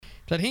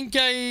Það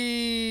hringja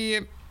í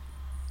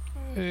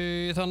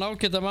þann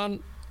ágæta mann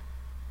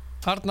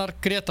Arnar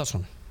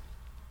Gretarsson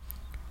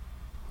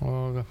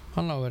og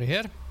hann á að vera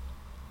hér.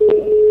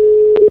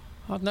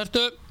 Þarna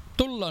ertu,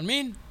 dúllan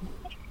mín.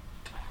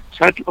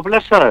 Sæll og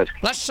blessaður.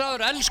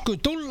 Blessaður, elsku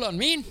dúllan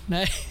mín.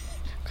 Nei,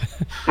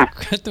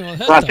 hvernig var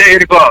þetta? Hvað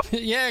segir þið góð?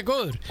 Ég er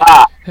góður.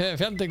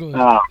 Fjandi góður.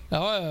 Já.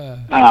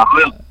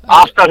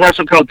 Alltaf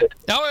þess og kátur.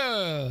 Já,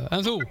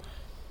 en þú?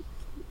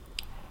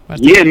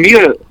 Ég er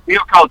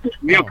mjög kátur,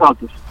 mjög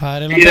kátur.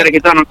 Það er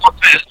ekki þannig gott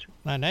veður.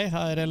 Nei,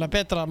 það er eiginlega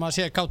betra að maður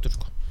sé kátur,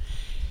 sko.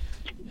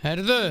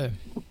 Herðu,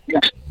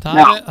 það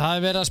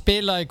er verið að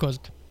spila í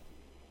kvöld.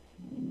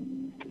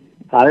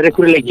 Það er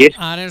einhverju leikir.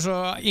 Það er eins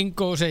og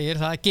Ingo segir,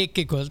 það er gig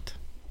í kvöld.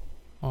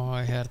 Og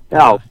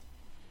Já.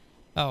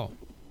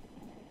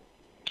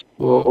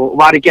 Og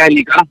var í gær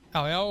líka.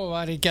 Já,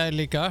 var í gær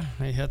líka.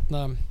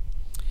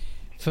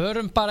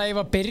 Förum bara ef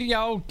að byrja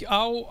á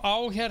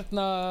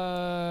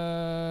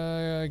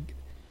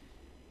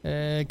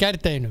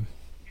gærdeginum.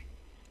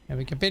 Ef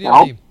við ekki að byrja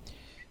á því.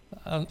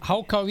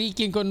 HK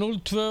Víkingur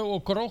 0-2 og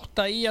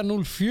Grótta IA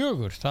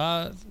 0-4.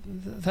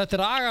 Þetta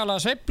er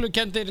agalega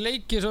sveiflukendir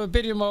leiki sem við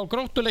byrjum á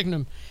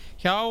Gróttuleiknum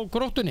hjá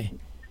Gróttunni.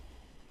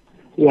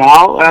 Já,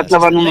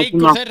 þetta var núna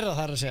leikur þeirra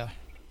þar að segja.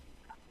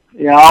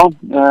 Já,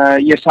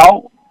 ég sá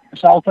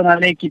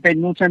þennan leik í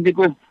beinni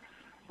útsendingu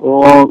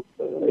og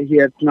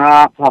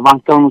það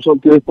vantaði nú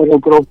svolítið upp á hjá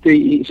Gróttu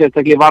í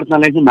sérstaklega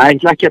varnarleiknum.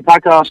 Ég ætla ekki að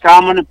taka það að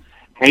skamanum.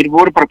 Þeir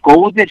voru bara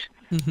góðir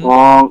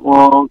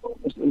og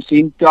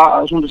sýndu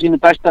sínu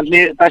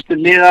bestu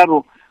liðar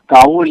og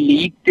gáðu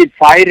lítið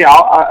færi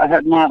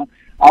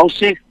á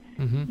sig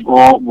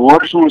og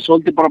voru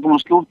svolítið bara búin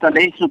að slúta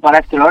leiknum bara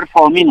eftir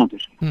örfáa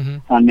mínútur.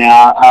 Þannig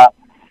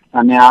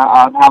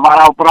að það var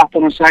á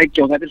brattan að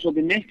sækja og þetta er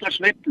svolítið mikla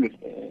sveiflur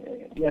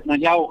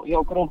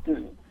hjá Gróttu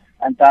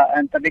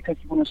enda við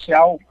kannski búin að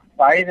sjá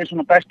bæði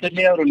svona bestu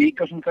liðar og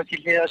líka svona kannski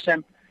liðar sem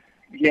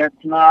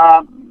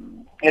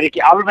er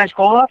ekki alveg eins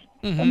góðar.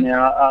 Þannig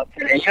að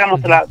þeir eiga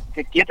náttúrulega,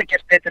 þeir geta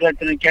gert betur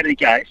heldur en gerði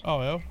í gær.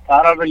 Það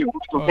er alveg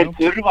ljóst og þeir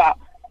þurfa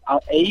að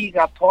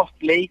eiga topp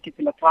leiki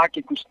til að taka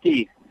einhver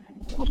stig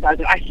og það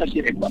er ætla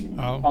sér eitthvað.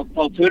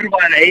 Þá þurfa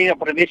þeir að eiga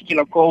bara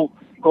virkilega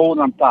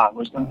góðan dag.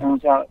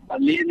 Þannig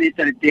að liðið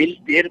þessari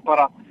deild er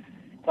bara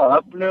það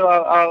öflug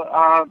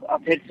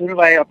að þeir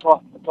þurfa að eiga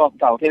topp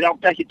dag. Þeir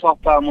áttu ekki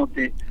topp dag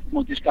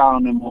móti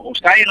Skaganum og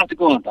Skaginn átti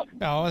góðan dag.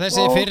 Já,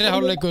 þessi fyrri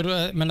hálfleikur,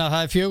 það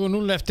er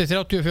 4-0 eftir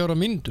 34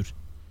 mínútur.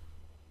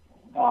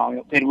 Já,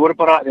 þeir voru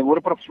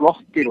bara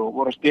flottir og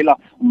voru að spila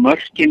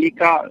mörkin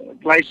líka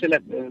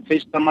glæsileg,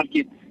 fyrsta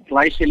marki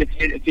glæsileg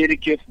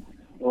fyrirgjöf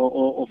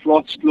og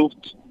flott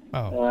slútt.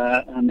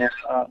 Þannig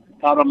að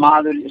það var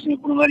maður sem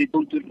er búin að vera í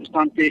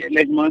dúndurstandi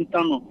leiknum á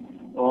undan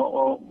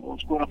og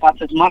skora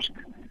fallegt mark.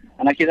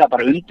 En ekki það,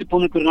 bara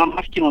undirbúningurinn af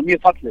markinu var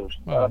mjög fallegur.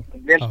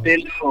 Vel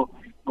spil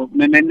og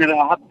með minnir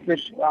að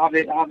Hallur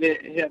hafi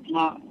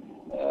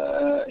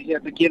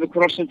gefið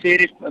krossin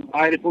fyrir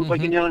hægri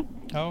fúlbakinn hjá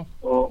þeim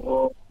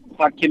og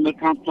það kemur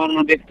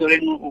kantmaðurinn Viktor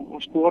inn og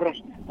skorar.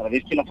 Það var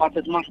virkilega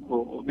fallegt mark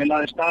og vel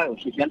aðeins staði og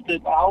svo héldu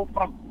þau bara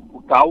áfram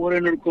og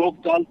gáurinn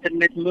Gróttu aldrei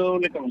neitt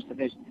möguleika.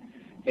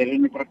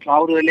 Þeir bara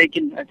kláruðu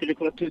leikinn eftir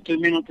ykkur 20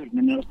 mínútur,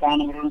 minnir að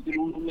staðan var hann til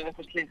rúnum með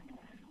eitthvað slíkt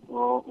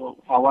og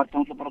þá var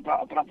það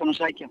bara brattan að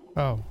sækja.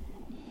 Já.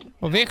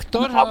 Og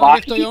Viktor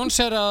Jóns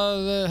er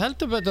að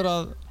heldur betur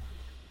að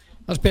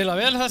spila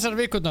vel þessar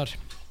vikurnar.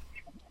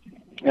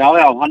 Já,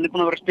 hann er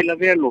búin að vera að spila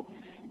vel og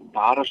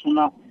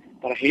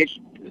bara heilt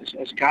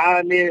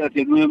skali,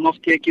 því við höfum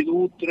oft tekið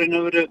út raun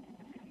og veru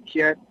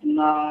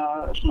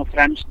svona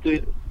fremstu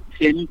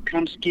 5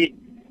 kannski.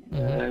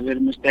 Við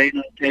erum með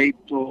Steinar,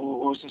 Teit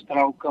og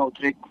Stráka og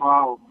Tryggva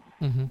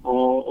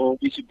og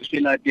við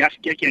spilaði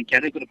Bjarki ekki, hann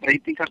gerði einhverja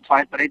breytingar,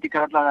 2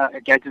 breytingar allavega,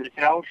 gæti verið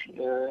 3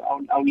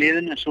 á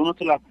liðinu, en svo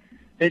náttúrulega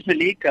finnst mér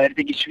líka, er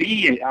þetta ekki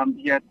Svíi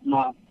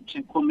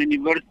sem kom inn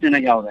í vörnina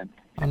hjá þeim.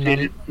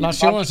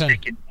 Lars Jóhansen.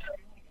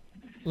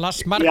 Lars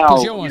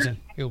Markus Jóhansen.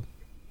 Jú.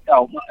 Já,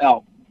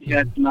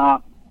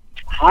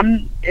 hann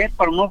er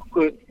bara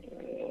nokkuð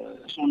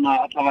svona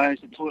allavega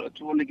þessi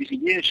 2 leiki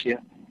sem ég sé,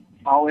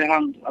 þá er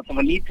hann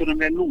allavega lítur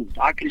hann vel út,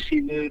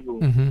 aggressífur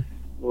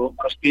og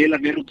bara spila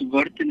vel út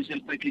vörðinni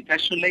sérstaklega í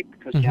þessu leik,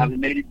 kannski hafði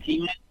meiri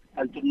tíma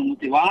heldur hann á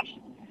móti Val,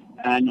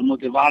 en á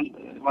móti Val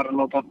var að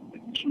láta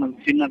svona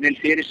finna vel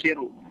fyrir sér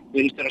og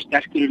verðist vera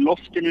sterkur í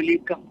loftinu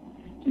líka,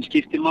 sem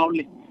skiptir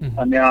máli.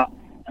 Þannig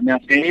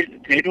að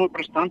þeir voru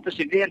bara að standa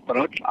sig vel,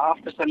 bara öll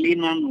aftasta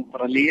línan og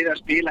bara liða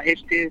að spila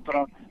heiltið,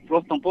 bara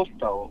flottan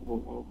bolta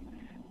og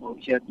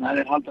ef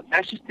þeir halda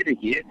þessi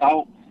styrki, þá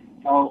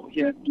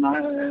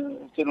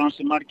þurfa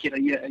hans margir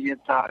að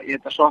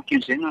geta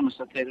sokkinn sinn, annars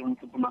að þeir eru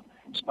náttúrulega búin að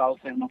spá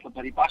þeir náttúrulega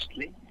bara í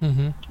basli.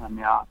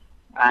 Þannig að,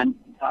 en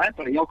það er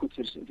bara jákvæmt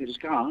fyrir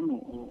Skagann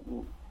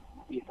og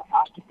ég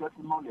það skiptir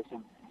öllu máli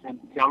sem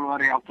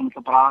þjálfari áttu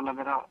náttúrulega bara að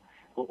vera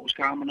og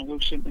Skagamann að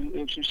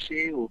hugsa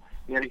sig og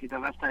vera ekkert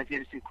að velta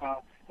fyrir sig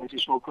hvað þessi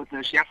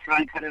svokölluðu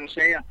sérfræðingar að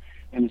segja.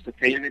 En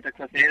þeir vita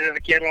hvað þeir eru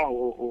að gera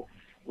og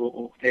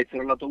og þeir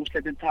þurfa að láta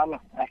úrslitin tala,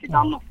 ekkert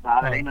annað.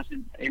 Það eina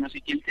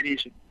sem gildir í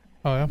þessu.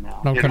 Já,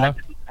 nákvæmlega.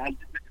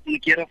 Heldur búin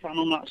að gera það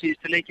núna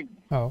síðustu leikjum.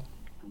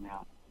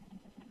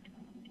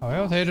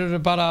 Já, þeir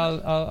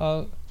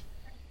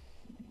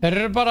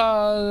eru bara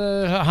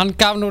hann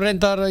gaf nú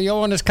reyndar,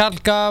 Jóhannes Karl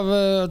gaf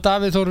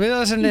Davíð Þór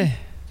Viðarsinni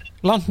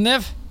langt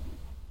nef.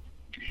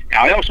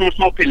 Já, svona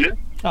smá pillu.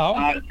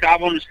 Það gaf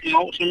hann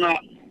svona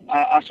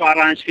að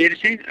svara aðeins fyrir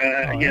sig,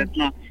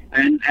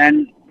 en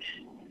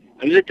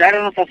auðvitað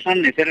er það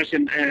þannig þegar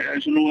sem,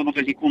 eins og nú er maður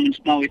kannski komin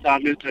smá í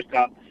það hlutverk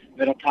að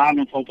vera að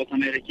tala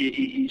fótboltann er ekki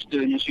í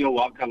stöðun að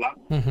sjóa afkalla,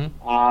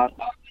 að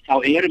þá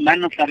eru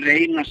menn alltaf að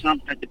reyna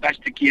samt þetta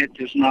besti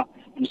geti og svona,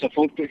 þannig að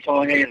fólk vil fá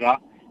að heyra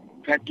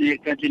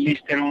hvernig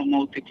líst þeirra á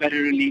móti, hver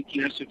eru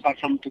líklegir sem fara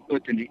fram til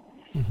götunni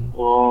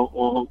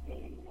og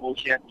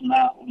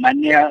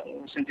menni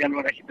sem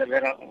þjálfar ekkert að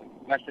vera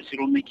velta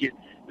sér mikið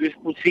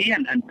upp úr því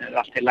en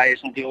allt í lagi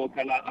samt í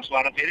ókala að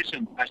svara fyrir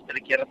sem best er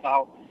að gera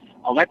það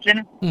á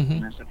vellinu,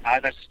 þannig að það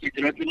er það sem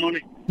skiptir öllu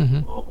máli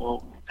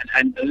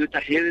en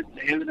auðvitað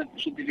hefur það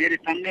svolítið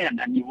verið þannig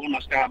en ég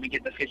vonast að við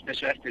geta fylgt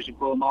þessu eftir þessu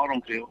góðum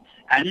árangri og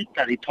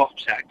endað í top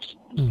 6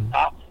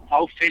 þá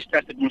fyrst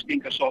ertu búin að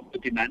stinga sopp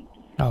upp í menn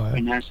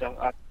þannig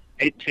að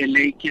 1-2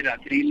 leikir eða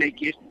 3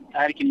 leikir,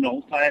 það er ekki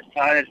nóg, það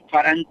er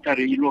hvað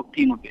endaru í lok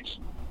tímabils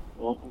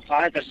og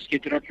það er það sem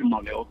skiptir öllu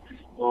máli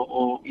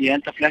og ég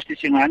held að flestir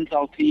séu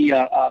enda á því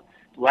að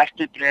þú ert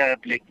með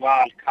Breiðablik,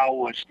 Val,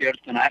 KR,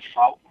 Stjörnuna, FH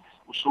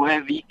og svo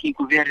hefur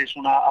Víkingur verið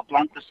svona að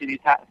blanda sér í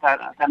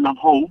þennan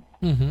hóp.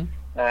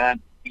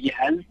 Ég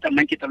held að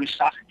menn geta alveg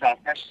sagt að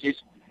þessir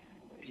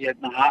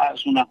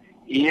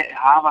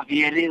hafa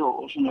verið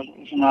og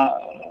svona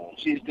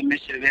síðustu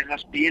misseri verið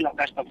að spila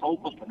besta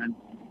fótboltann en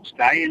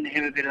Skaginn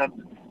hefur verið að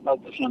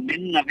láta svona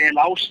minna vel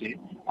á sig,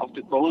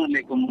 áttu góðan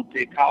leik á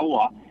móti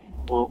KA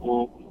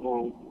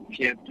og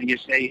ég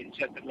segi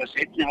sérstaklega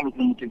seinni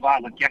hálfleikur á móti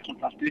Val að gekk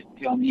svona allt upp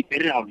hjá hann í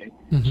fyrri hálfleik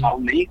sá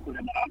leikur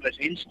en alveg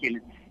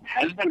vinskilinn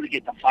hefði alveg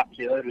geta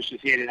fallið öðru sem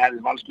fyrir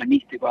hefði Valsmenn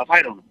nýtt eitthvað að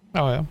færa honum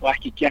og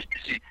ekki gert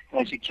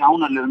þessi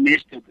kjánalegu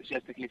mistök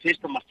sérstaklega í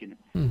fyrsta markinu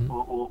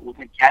og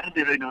þeir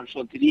gerði raunar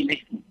svolítið í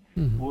leiknum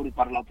voru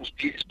bara að láta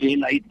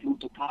spila illa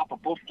út og tapa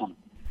boltanum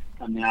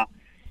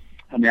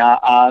þannig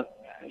að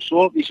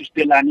svo vísu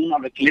spilaði núna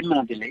alveg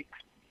glimrandi leik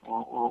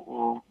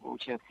og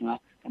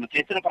þannig að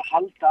þetta er bara að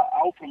halda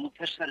áfram út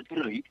þessari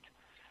braut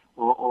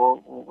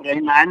og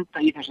reyna að enda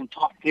í þessum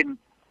topp 5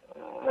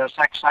 eða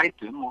 6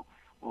 sætum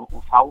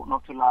og þá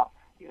náttúrulega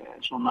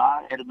svona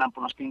eru menn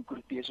búin að stinga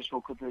upp í þessi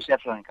svokölluðu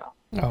sérfræðinga.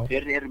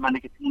 Fyrir eru menn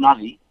ekki búin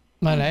að því.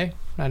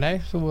 Nei,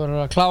 þú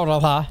verður að klára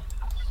það,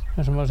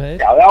 eins og maður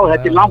segir. Já,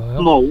 þetta er langt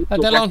mót.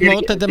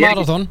 Þetta er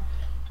marathon.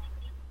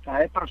 Það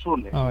er bara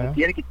svoleiðis,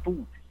 þetta er ekki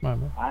búið.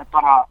 Það er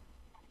bara,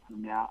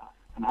 þannig að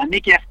það er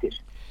mikið eftir.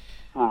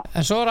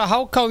 En svo er að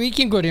HK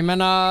Víkingur, ég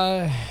menna,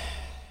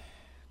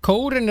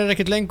 kórinn er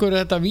ekkert lengur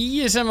þetta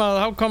vígi sem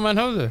að HK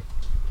menn höfðu.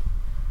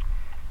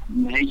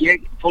 Nei,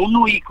 ég fór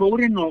nú í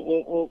kórinn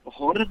og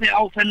horfði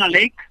á þennan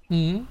leik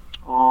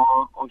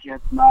og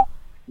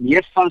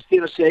mér fannst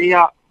þér að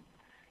segja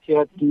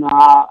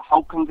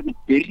HK-arnir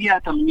byrja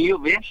þetta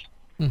mjög vel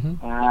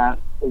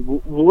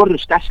og voru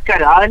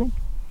sterkari aðeins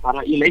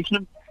bara í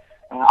leiknum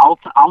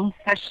án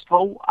þess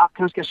þó að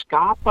kannski að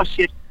skapa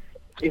sér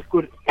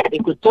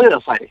einhver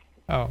dauðafæri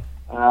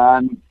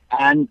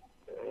en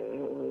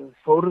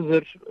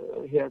Þórður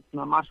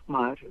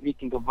markmaður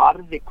Víkinga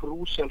varði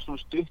krúsjál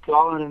svona stuttu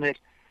áður en þeir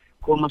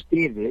komast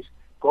yfir,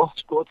 gott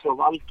skot frá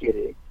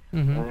Valgeiri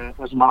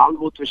það sem var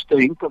alveg út við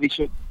stöng að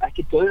vísu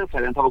ekki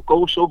dauðafæri en það var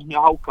góð sókn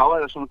hjá HK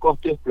eða svona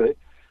gott upplauf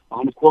og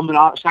hann er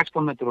komin að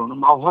 16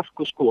 metrunum á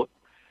hörku skot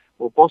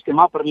og boltinn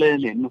var bara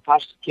leiðinn inn og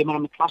þar kemur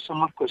hann með klassa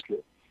markværslu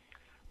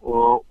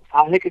og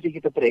það hefði ekki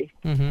geta breytt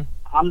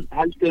hann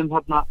heldur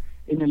þarna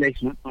inn í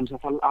leiknum þannig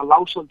að það lá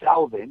svolítið á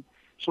þeim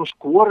svo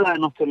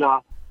skoraði náttúrulega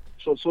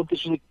svolítið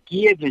svona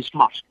gefins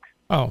mark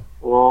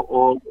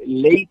og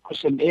leikur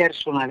sem er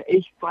svona ef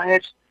eitthvað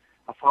er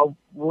að þá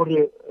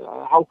voru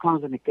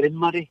HK-arnir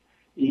grimmari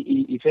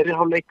í fyrri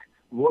hálfleik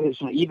voru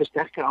svona ívið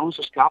sterkari án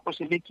þess að skapa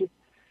sér mikið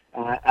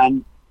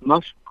en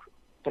mörk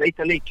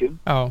breyta leikjum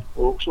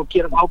og svo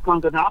gera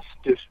HK-arnir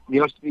aftur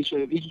við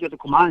getum að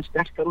koma aðeins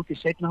sterkar út í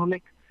seinni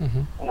hálfleik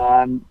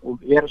og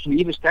vera svona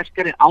ívið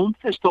sterkari án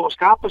þess þó að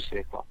skapa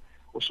sér eitthvað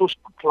og svo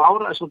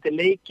kláraði svolítið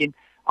leikinn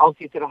á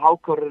því þegar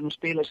HK-arnir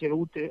spila sér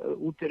út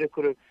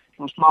einhverju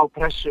svona smá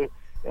pressu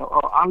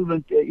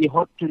alveg í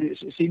horninu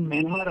sín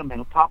með einu hægra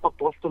megin og tapa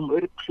boltanum og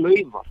eru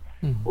klaufar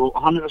og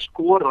hann er að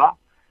skora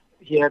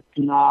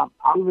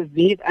alveg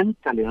við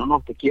endalinn hann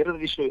átti að gera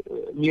það vísu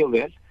mjög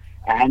vel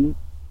en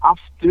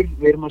aftur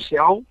við erum að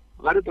sjá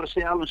verður bara að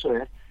segja alveg svo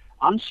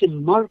ansi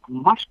mörg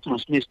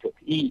markmannsmistök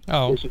í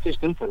þessu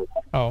fyrstu umferðu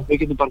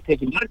við getum bara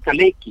tekið marga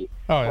leiki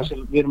þar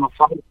sem við erum að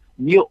fá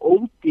mjög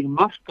ódýr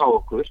mörk á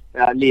okkur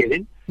eða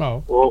liðin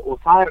og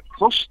það er að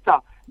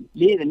kosta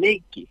liðin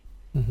leiki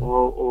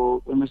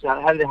og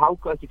hefði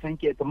HK ekki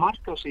fengið þetta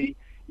mark á sig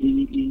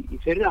í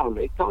fyrri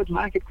hálfleik þá veit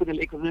maður ekkert hvernig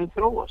leikurinn hefur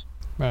þróast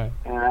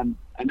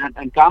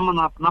en gaman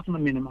af nafna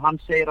mínum hann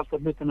segir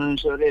alltaf hlutina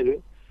eins og þeir eru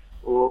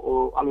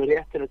og alveg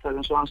réttir þetta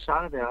eins og hann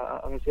sagði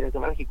að þetta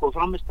var ekki góð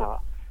frammistaða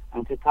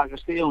en þeir taka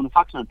stigunum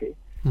fagnandi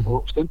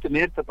og stundum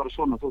þetta bara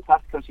svona, þú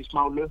þarft kannski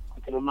smá lukku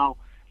til að ná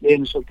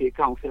liðinu svolítið í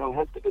gang þegar á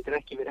heldur betur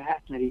ekki verið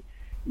heppnir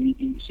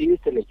í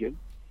síðustu leikjum.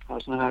 Það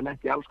er svona að það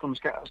lent í alls konar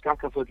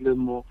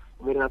skakkaföllum og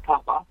verið að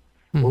tapa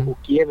og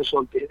gefið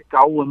svolítið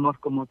gáum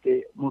mörgum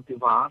móti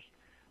Val,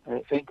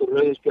 fengur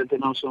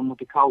rauðspjöldin á svo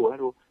móti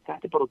KR og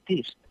þetta bara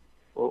dýrst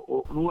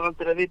og nú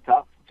aldrei að vita,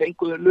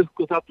 fengur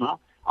lukku þarna,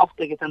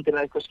 átti ekkert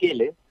endilega eitthvað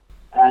skilið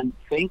en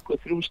fengur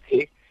 3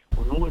 stig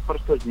og nú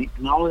bara spurning,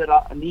 náður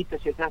að nýta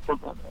sér þetta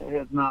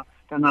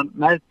þennan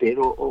meðbyr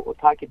og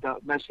taka þetta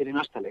með sér í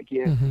næsta leik.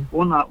 Ég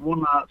vona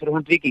fyrir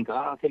hönd Víkinga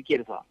að þeir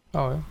geri það.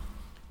 Já.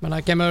 Men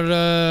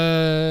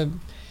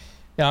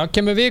það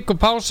kemur viku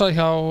pása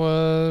hjá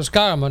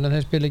Skagamann en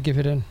þeir spila ekki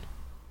fyrir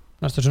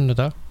næsta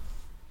sunnudag.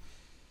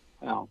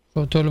 Já.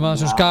 Svo tölum við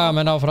aðeins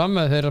Skagamenn áfram,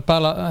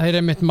 þeir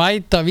einmitt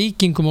mæta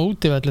Víkingum á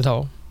útivelli þá.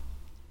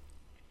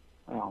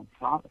 Já,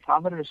 það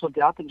verður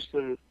svolítið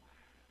athyglisverður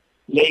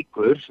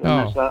leikur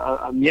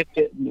að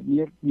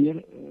mér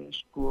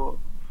sko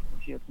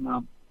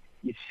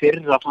í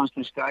fyrra fannst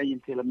mér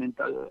Skaginn til að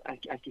mynda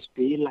ekki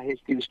spila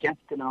heilt yfir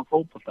skemmtilegan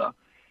fótbolta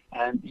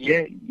en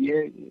ég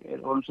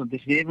er orðinn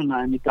svolítið hrifinn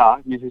af þeim í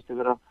dag. Mér finnst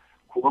að vera að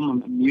koma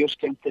með mjög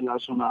skemmtilega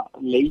svona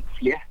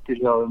leikfléttur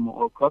hjá þeim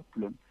og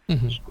köflum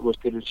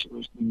þeir eru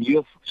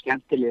mjög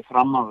skemmtilega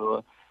fram af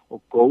og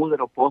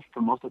góðir á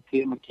boltum ofta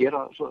tíðum að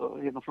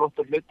gera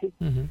flottar hluti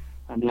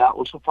þannig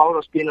og svo fára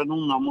að spila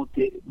núna á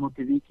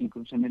móti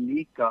Víkingum sem er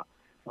líka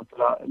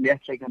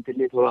léttleikandi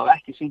lið og hafa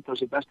ekki sýnt á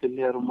sig bestu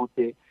liðar á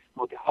móti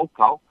HK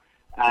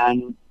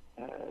en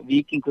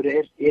Víkingur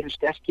eru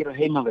sterkir á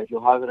heimavelli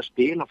og hafa verið að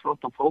spila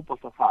flottan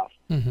fótbolta þar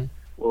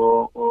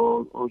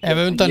og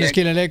ef undan er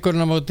skilin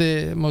leikurinn á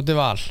móti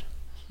Val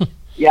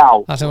já,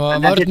 það sem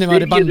vörnin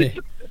var í banni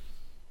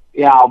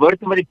já,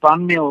 vörnin var í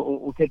banni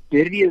og þeir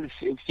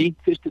byrjuðu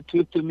fínt fyrstu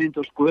 20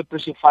 mínútur og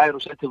sköpuðu sér færi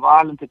og settu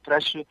Valinn til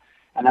pressu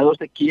en ef þú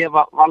veist að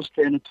gefa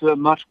Valsliðinu 2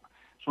 mörk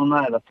svona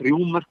eða 3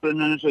 mörk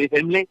eins og í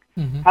þeim leik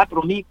það er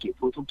bara mikið,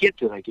 þú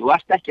getur það ekki og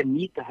ert ekki að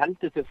nýta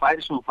heldur þau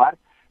færi sem þú fær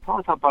þá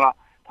er það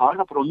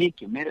bara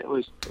mikið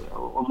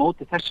og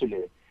móti þessu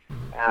liði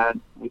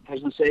en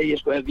þess að segja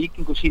sko ef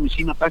Víkingur sýnir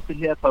sína bestu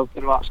hlið þá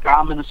þurfa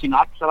Skagamenn að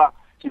sína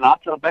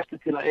allra bestu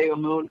til að eiga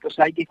möguleika að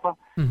sækja eitthvað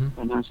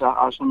þannig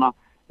að svona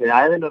við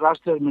æðilega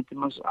rastöður myndi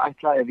maður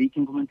ætla ef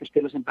Víkingur myndi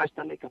spila sem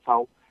besta leika þá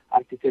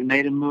ætti þeir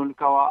meiri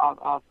möguleika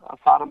að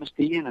fara með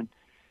stigin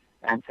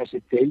en þessi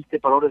deild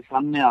bara orðið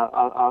þannig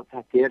að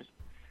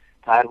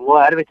það er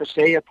voða erfitt að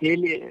segja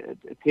til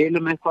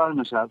eitthvað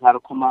en það er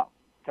að koma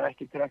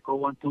trekk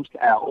óvænt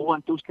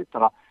úrslit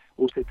bara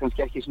úrslit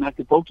kannski ekki sem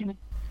eftir bókinni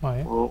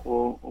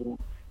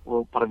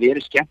og bara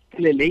verið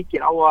skemmtilega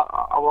leikir á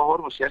að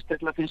horfa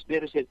sérstaklega finnst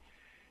verið sér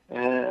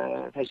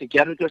þessi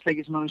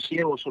gervigræsleiki sem við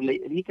séum og svo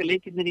líka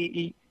leikirnir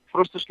í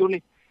Frostaskjóli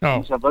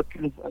þess að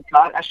völlurinn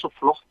þar er svo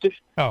flottur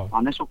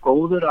hann er svo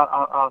góður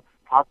að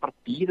það bara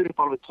býður upp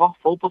alveg topp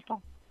fótbolta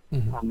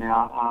þannig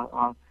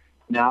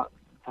að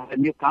það er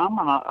mjög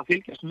gaman að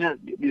fylgjast með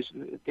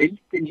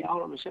deildin í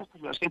ár alveg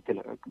sérstaklega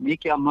skemmtilega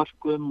mikið af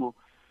mörkum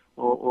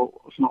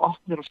og svona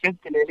opnir og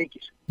skemmtilega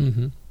leikir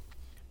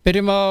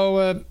Byrjum á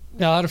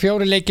það eru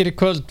 4 leikir í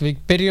kvöld við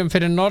byrjum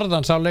fyrir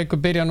norðan sá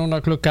leikur byrja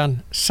núna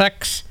klukkan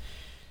 6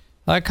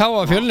 það er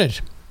KA Fjölnir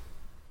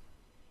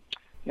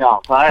já,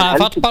 það er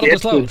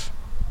fallbaráttuslagur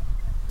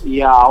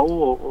já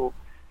og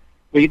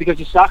við getum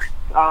kannski sagt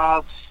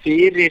að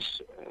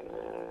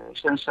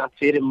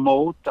fyrir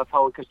mót að þá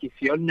er kannski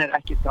Fjölnir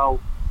ekki þá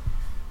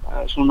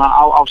svona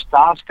á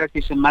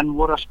staðskakki sem menn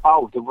voru að spá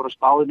þau voru að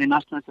spáðin í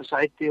næsta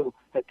sæti og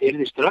þetta er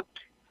því strögg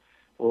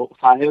og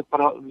það hefur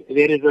bara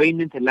verið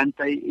raunin til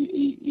lenda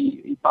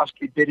í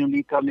basli byrjun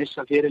líka að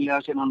missa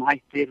fyrirlega sem hann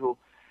hættir og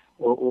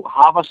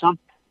hafa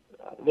samt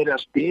verið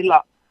að spila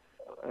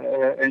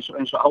eins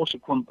og Ási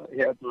kom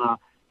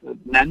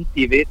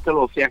nefndi í viðtal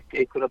og fekk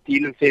einhverja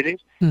dílur fyrir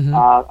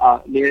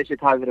að liðið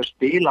sitt hafi verið að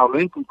spila á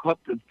löngum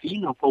köflum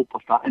fína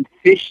fótbolta en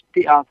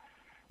þyrfti að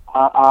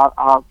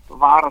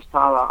varast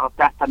það að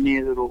detta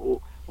niður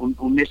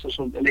og missa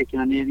svona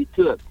leikina niður í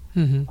töp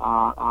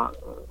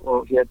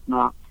og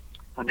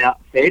þannig að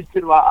þeir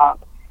þurfa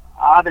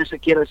aðeins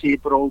að gera sig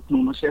í brók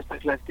núna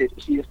sérstaklega eftir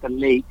síðasta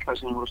leik þar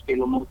sem voru að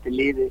spila á móti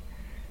liði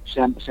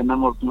sem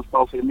menn voru búin að spá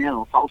fyrir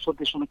neðan og fá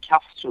svolítið svona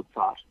kjaftsögn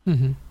þar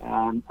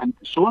en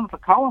svo er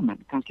þetta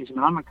KA-menn kannski sem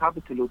er annar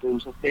kapitel út af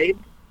þess að þeir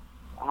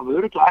hafa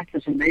örugglega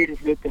ætlað sem meiri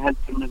hluti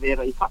heldur en að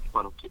vera í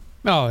fallbaráttu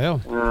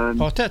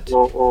pottet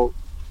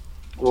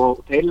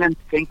og þeir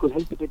fengur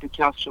heldur betur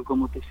kjaftsögn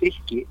á móti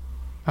Fylki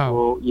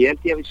og ég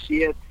held ég að við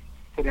séð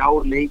 3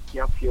 leiki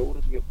af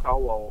 4 hjá KA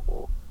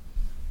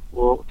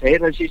og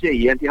þeir að síðan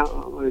ég held ég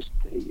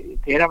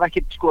þeir hafa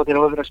ekki þeir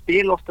hafa verið að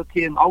spila ofta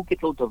tíðum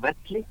ágætlega út á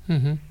velli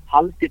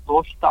haldi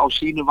bolta á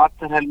sínu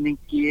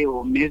vallarhelmingi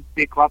og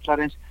miðbygg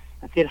vallarins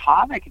en þeir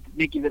hafa ekkert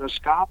mikið verið að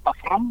skapa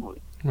fram á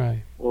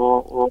því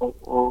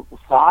og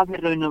það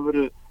er raun og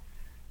veru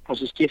það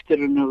sem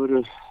skiptir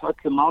öllu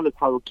máli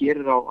hvað þú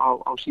gerir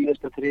á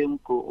síðasta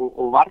þriðjung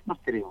og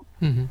varnarþriðjung.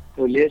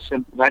 Þau lið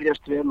sem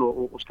verjast vel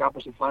og skapa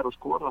sér færi og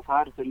skora,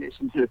 það eru þau lið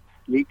sem eru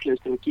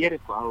líklegust til að gera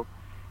eitthvað og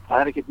það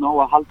er ekkert nóg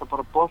að halda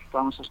bara bolta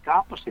annars að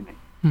skapa sér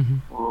neitt.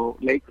 Og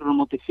leikurinn á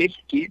móti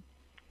Fylki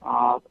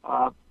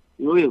að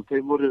jú,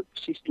 þeir voru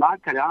síst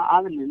lakari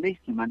aðilinn í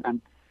leiknum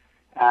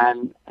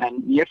en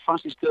mér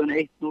fannst í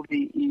stöðunni 1-0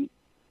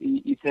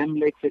 í þeim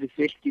leik fyrir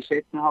Fylki í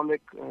seinni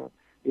hálfleik.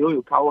 Jú,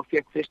 Káa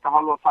fekk fyrsta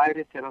halva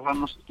færi þegar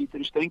hann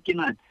skýtur í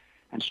stöngina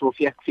en svo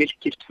fekk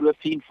Fylkir 2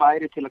 fín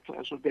færi til að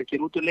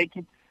gera út úr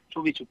leikinn.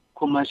 Svo við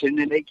koma þessi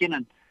inn í leikinn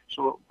en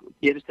svo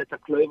gerist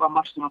þetta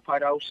klaufamark sem að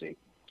færa á sig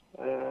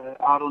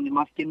Aron í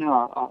markinu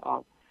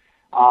að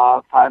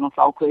það er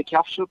náttúrulega ákveðið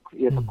kjafsök.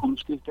 Ég held að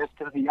komast upp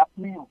eftir að því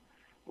jafni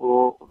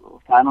og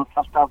það er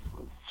náttúrulega alltaf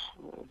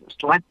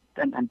slæmt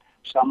en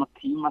sama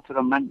tíma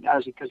þegar menn,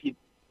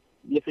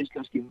 ég finnst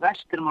kannski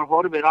verst þegar maður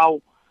horfir á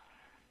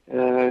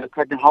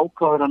hvernig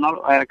Káa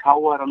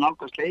er að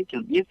nálgast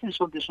leikinn. Ég finnst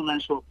svolítið svona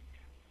eins og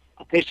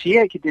að þeir sé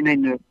ekki í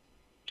neinu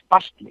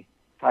basli.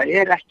 Það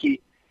er ekki,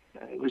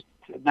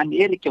 menn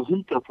er ekki á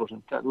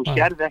 100%. Þú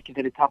sérði ekki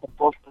þegar þið tapar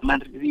bolta,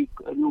 menn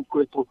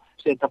rjúku upp og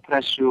setja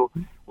pressu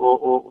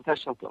og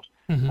þess aftur.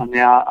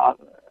 Þannig að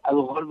ef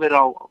þú horfir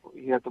á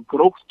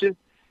Gróttu,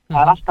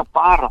 það er alltaf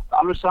bara,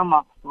 alveg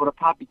sama, þú voru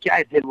að tapa í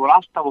gær, þeir voru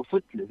alltaf á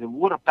fullu, þeir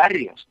voru að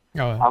berjast.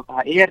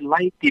 Það er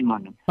læti í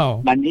mönnum,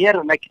 menn er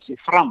að leggja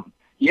sig fram.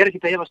 Ég er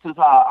ekki að efast það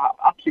að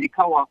allir í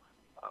Káa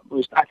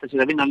ætla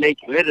sér að vinna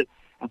leiki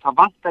en það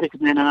vantar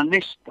einhvern veginn að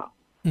nista.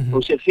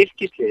 Þú sér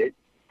Fylkisliðið,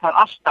 það er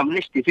alltaf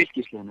nist í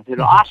Fylkisliðinu, þeir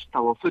eru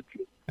alltaf á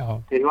fullu.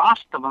 Þeir eru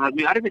alltaf, það er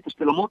mjög erfitt að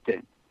spila á móti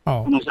þeim.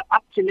 Þannig að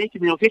allir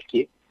leikinni á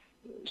Fylki,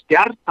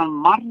 Stjarnan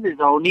marðið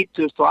á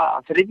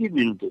 93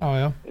 mínútu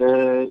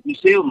í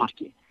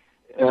sigurmarki.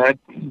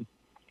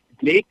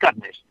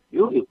 Leikarnir,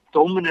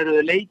 dómin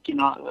eru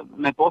leikina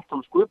með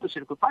boltan og skupa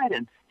sér ykkur færi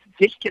en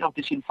Fylkir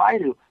átti sín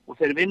færi og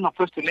þeir vinna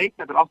fyrstu leik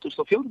eftir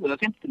 84 eða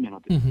 50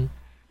 mínútur.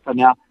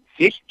 Þannig að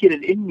Fylkir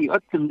er inn í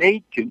öllum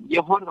leikjum.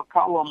 Ég horfði á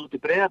Káa á móti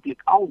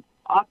Breiðablik á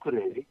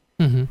Akureyri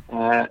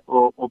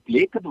og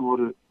blikarnir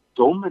voru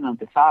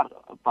dóminandi þar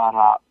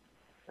bara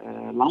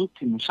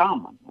langtímum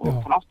saman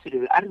og þrátt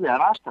fyrir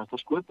erfiðar aðstæður þá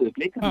sköpuðu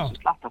blikarnir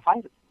sem slatta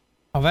færi.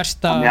 Á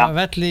versta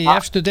velli í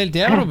efstu deild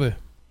í Evrópu?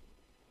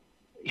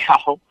 Já,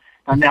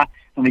 þannig að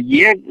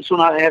ég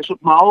svona er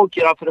svona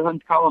ágjörð fyrir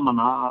hönd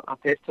Káamanna að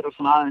þeir þurfa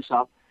svona aðeins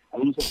að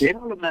þeir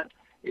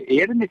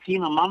eru með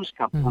fína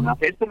mannskap, þannig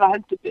að þeir þurfa að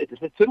heldur betur,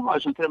 þeir þurfa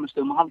þessum 3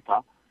 stöðum að halda,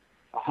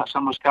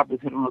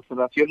 samanskapið þurfa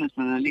náttúrulega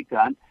fjölnismennina líka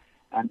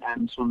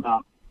en svona,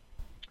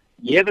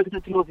 ég veit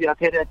ekki til því að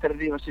þeir ætla að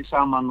rífa sig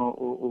saman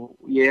og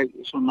ég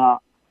svona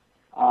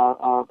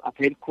að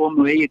þeir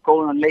komu og eigi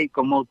góðan leik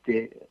á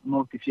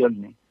móti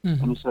Fjölni,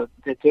 þannig að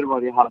þeir þurfa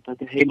að því að halda,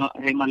 þetta er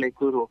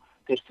heimaleikur og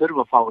þeir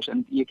þurfa að fá þess,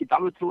 en ég get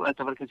alveg trú að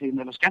þetta verður kannski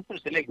ekki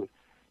skemmtilegasti leikur.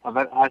 Það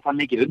er það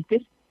mikið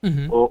undir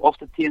og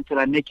ofta tíðum þegar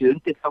það er mikið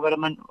undir þá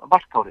verður menn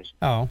varkárir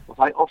og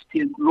það er oft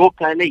tíðum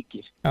lokaði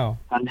leikir.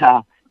 Þannig að,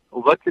 og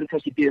völlurinn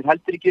kannski býður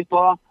heldur ekki upp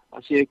á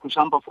það sé einhver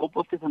samband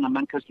fótbolti þannig að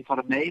menn kannski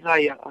fara meira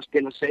í að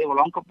spila save og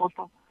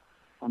langabólta.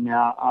 Þannig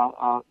að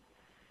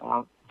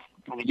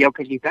ég á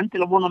kannski ekki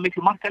endilega vona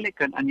miklu markaleik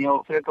en ég á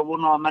frekar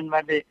vona að menn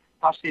verði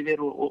passífir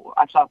og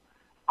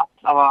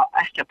allavega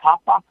ekki að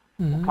tapa.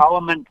 Og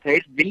Káamenn,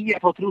 þeir vilja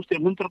fá 3 stig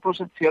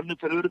 100%, Fjölnir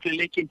fyrir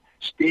örugglega leikinn,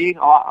 stig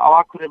á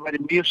Akureyri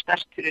væri mjög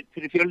sterkt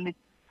fyrir Fjölni.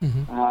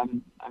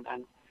 En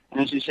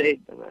eins og ég segi,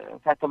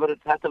 þetta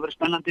verður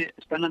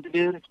spennandi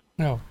viðureign.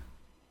 Já,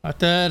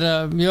 þetta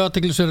er mjög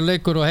athyglisverður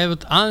leikur og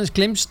hefur aðeins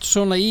gleymst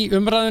svona í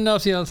umræðuna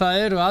því að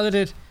það eru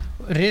aðrir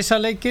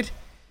risaleikir.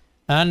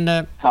 En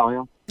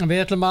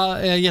ég ætla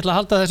að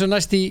halda þessu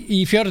næst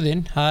í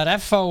fjörðinn, það er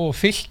FH og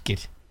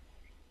Fylkir.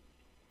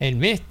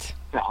 Einmitt.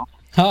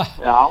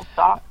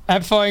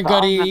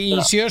 FH-ingar í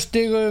 7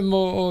 stigum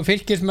og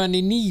Fylkismenn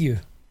í 9.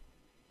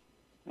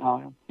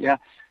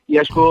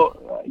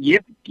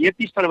 Ég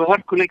býst bara við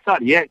hörkuleik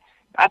þar.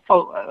 FH,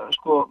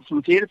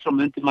 svona fyrirfram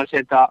myndi maður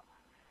setja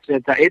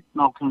 1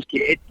 á kannski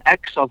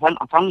 1x á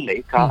þann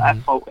leik að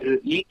FH eru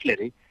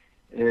líklegri,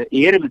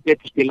 eru með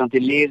betur spilandi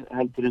lið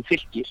heldur en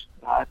Fylkir.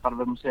 Það er bara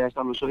verið að segja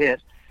alveg svo hér.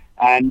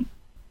 En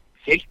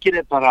Fylkir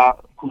er bara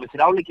komið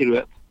 3 leikir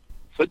upp.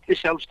 Fulli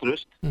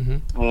sjálfstraust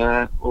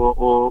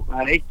og það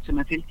er eitt sem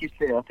er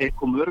fylgislið að þeir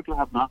komu örugglega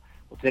hérna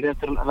og þeir eru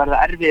eftir að verða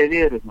erfiðir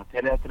viðureignar,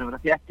 þeir eru eftir að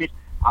vera þéttir,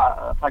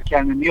 það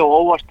kemur mjög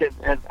óvart ef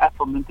FH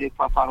myndi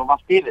hvað fara og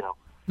valt yfir þá.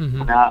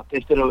 Þannig að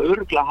þeir þurfa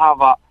örugglega að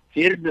hafa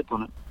fyrir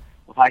hlutunum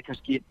og það er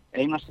kannski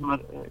eina sem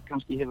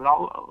kannski hefur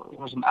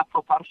það sem FH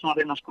þarf svona að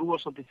reyna að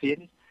skrúa svolítið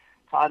fyrir,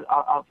 það er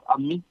að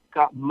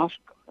minnka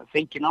mörk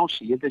fengin á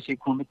sig. Ég held að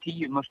þessi komið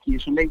 10 mörk í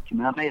þessum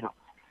leikjum eða meira.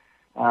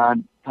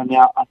 Þannig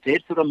að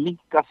þeir þurfa að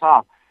minnka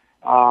það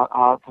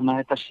þannig að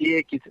þetta sé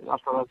ekki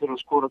alltaf að þurfa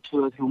að skora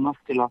 2-3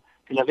 mörk til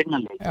að vinna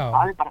leik.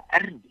 Það er bara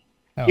erfitt.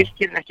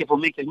 Fylkir er ekki að fá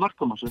mikil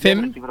mörkum á sig. Þeir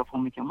eru ekki verið að fá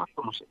mikil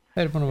mörkum á sig.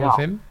 Þeir eru búin að vera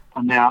 5.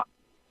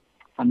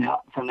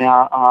 Þannig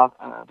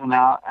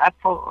að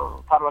FH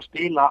þarf að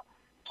spila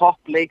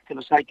toppleik til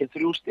að sækja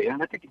 3 stig, en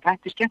þetta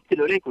er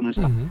skemmtilegu leikur,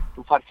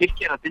 þú fær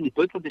Fylkir inn í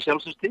bullandi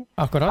sjálfsösti,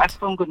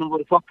 F-fangunum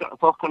voru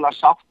þokkarlega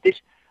sáttir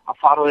að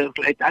fara á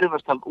eitt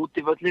erfastal út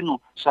í völlin og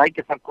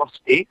sækja þar gott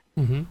stig,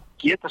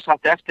 geta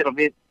satt eftir að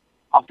við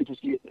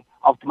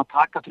áttum að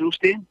taka 3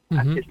 stigin,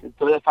 eftir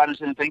dauðafærin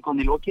sem við fengum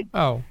í lokin,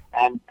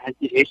 en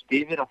þetta heilt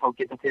yfir að þá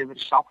geta þeir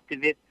verið sáttir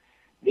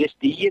við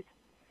stigið,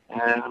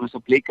 þannig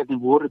að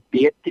Blikarnir voru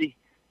betri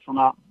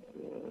svona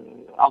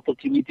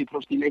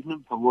 80-90% í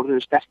leiknum, þá voru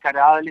þau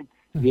sterkari aðilinn,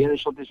 við erum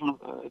svolítið svona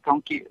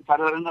gangi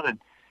ferðarinnar,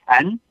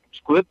 en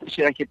sköpur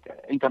sér ekkert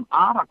engan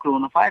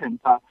araklúðuna færin,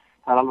 það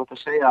er alveg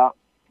að segja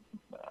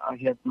að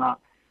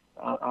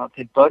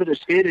þeir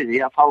börðust fyrir því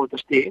að fá þetta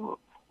stig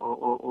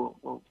og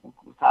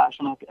það er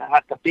svona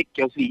hægt að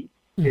byggja á því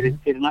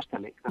fyrir næsta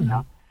leik, þannig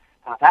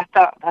að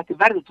þetta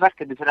verður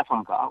verkefni fyrir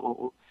F-fanga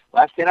og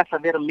ef þeir ætla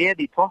að vera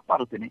með í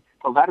toppbaráttunni,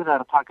 þá verður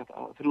þeir að taka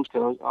 3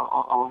 stig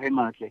á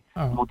heimavelli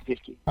á móti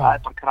Fylki. Það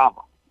er bara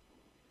krafa.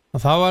 Og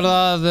þá var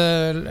það,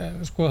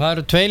 það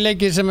eru 2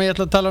 leikir sem ég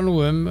ætla að tala nú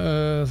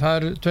það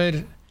eru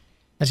 2,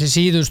 þessi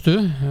síðustu,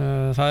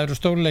 það eru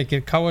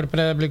stórleikir, KR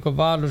Breiðablik og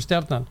Valur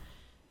Stjarnan.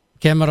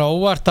 Kemur á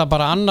óvart að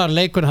bara annar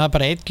leikur, það er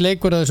bara 1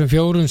 leikur af þessum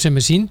 4 sem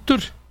er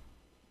sýndur.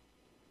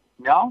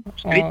 Já,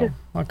 skrítið.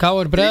 Og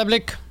KR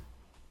Breiðablik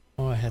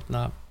og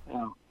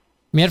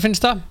mér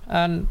finnst það,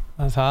 en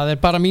það er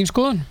bara mín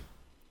skoðun.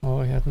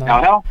 Og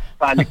Já,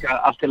 það er líka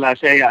allt til að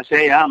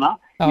segja hana.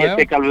 Ég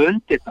tek alveg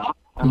undir það,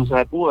 þannig að það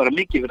er búið að vera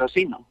mikið fyrir að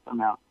sýna.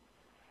 Þannig að,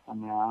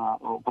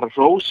 og bara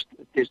hrós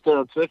til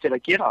stöða 2 fyrir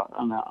að gera,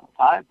 þannig að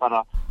það er bara,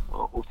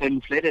 og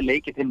þeim fleiri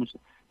leikir,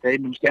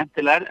 þeim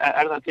skemmtilega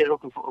er það fyrir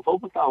okkur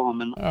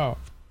fótboltaáhugamenn. Já,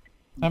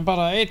 en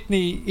bara 1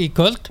 í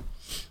kvöld,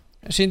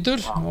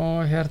 sýndur,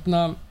 og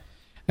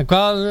en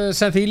hvað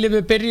sem því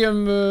við byrjum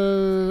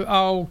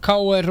á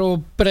KR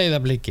og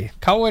Breiðabliki?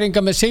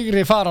 KR-inga með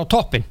sigri fara á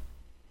toppinn.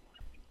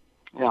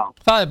 Já.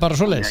 Það er bara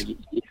svoleiðis.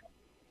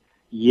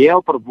 Ég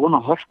á bara búin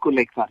að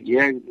hörkuleik þar.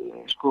 Ég,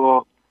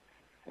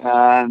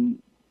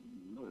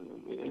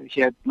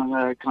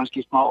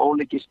 kannski smá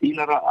ólíkir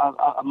stílar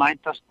að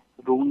mætast.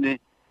 Rúni,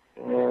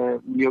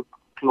 mjög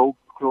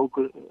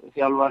klókur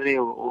þjálfari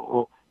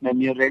og með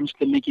mjög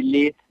reynslu mikið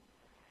lið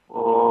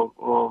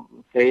og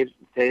þeir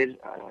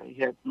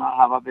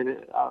hafa verið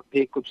að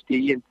peka upp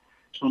stíginn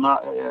svona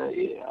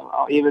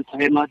yfirleitt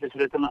heimavelli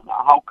fyrir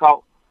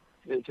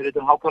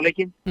utan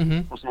HK-leikinn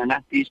og sem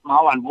lenti í smá,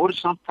 en voru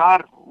samt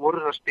þar,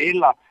 voru að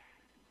spila,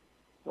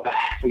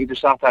 það getur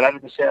sagt, það er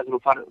erfitt að segja að þú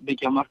far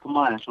mikið á mörkum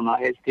aðeins, en svona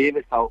heilt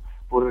yfir þá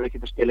voru ekki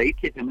að spila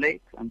illa þeim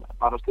leik, en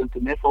bara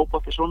stundum með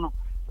fótbolti svona,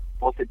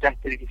 bolti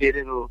dettir ekki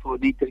fyrir og þú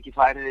nýtir ekki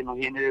færiðinn og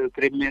hinir eru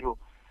grimmir og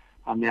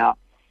þannig að,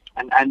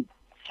 en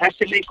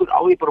þessi leikur á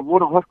ég bara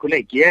voru á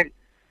hörkuleik,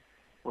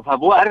 og það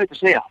er voru erfitt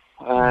að segja,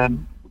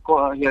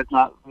 við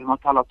erum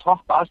að tala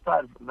topp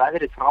aðstæður,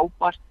 veðrið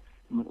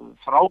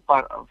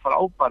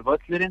frábær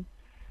völlurinn,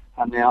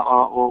 þannig að,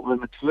 og við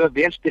erum með 2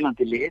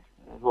 velspilandi lið,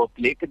 og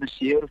Blikarnir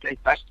séu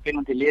eitt best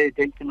spilandi lið í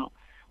deildinu og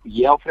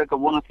ég á frekar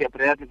vona því að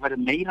Breiðablik verði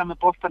meira með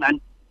boltan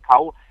en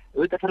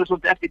auðvitað fyrir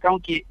svolítið eftir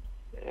gangi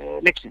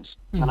leiksins.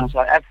 Þannig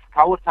að ef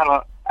KR þarf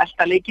að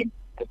elta leikinn,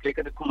 ef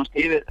Blikarnir komast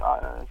yfir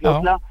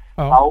fljótlega,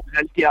 þá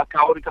held ég að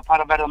KR ekki að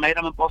fara að verða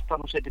meira með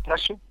boltan og setja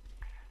pressu.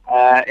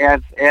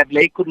 Ef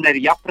leikurinn er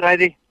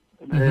jafnræði,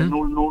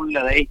 0-0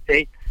 eða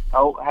 1-1,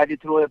 þá hef ég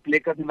trúið að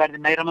Blikarnir verði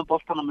meira með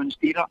boltan og muni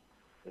stýra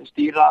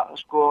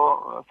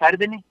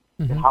ferðinni.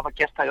 Þeir hafa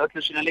gert það í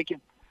öllu sína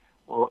leikjum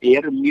og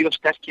eru mjög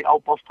sterkir á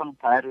boltanum.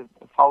 Það eru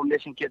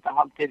fálið sem geta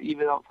haldið í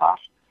við á þar.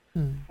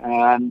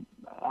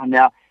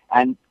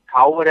 En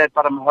KR er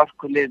bara með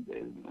hörkulið,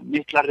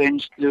 mikla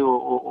reynslu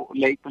og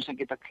leikmenn sem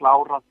geta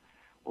klárað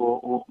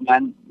og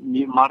menn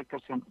mjög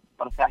margar sem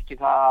bara þekki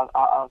það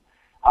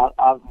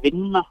að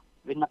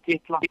vinna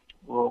titla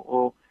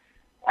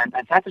en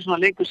þetta er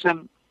svona leikur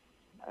sem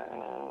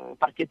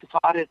bara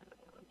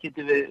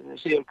getur við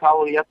sigur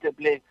KR í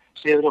jafntefli,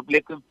 sigur á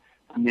Blikum.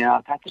 Þannig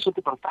að þetta er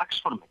svolítið bara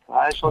dagsformið.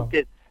 Það er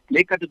svolítið,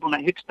 Blikarnir búin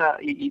að hiksta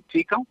í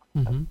tvígang.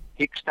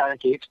 Hiksta eða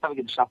ekki hiksta, við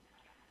getum sagt,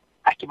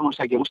 ekki búin að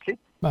segja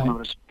úrslit. Búin að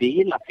vera að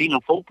spila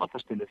fína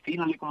fótboltaspilu,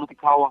 fína leika móti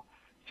KA,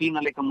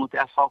 fína leika móti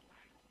FH,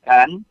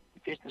 en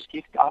fyrsta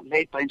skipti að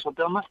leita eins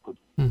svolítið á mörkum,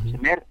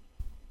 sem er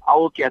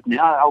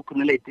ágefni að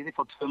ákveðnu leiti. Þið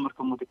fá 2 mörk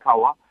á móti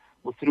KA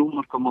og 3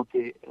 mörk á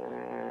móti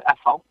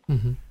FH.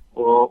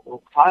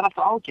 Og það er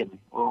alltaf ágefni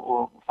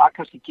og það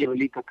kannski gefur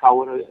líka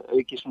KR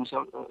auki svona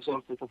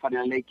sjálfsveit að fara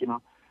í að leikina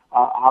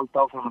að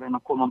halda áfram að reyna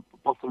að koma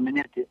boltanum í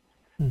netið.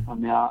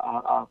 Þannig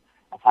að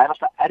það er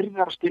alltaf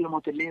erfiðara að spila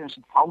móti liðin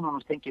sem fá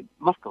nánast engin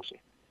mörk á sig.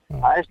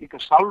 Það er líka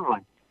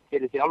sálrænt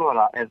fyrir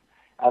þjálfara ef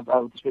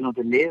þú spila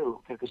móti lið og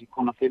þeir kannski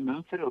koma 5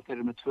 umfyrir og þeir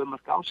eru með 2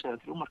 mörk á sig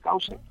eða 3 mörk á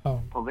sig,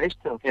 þá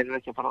veistu að þeir eru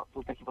ekki að fara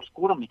að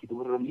skora mikið, þú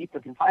verður að nýta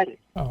til færi.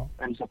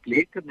 En þess að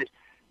Blikarnir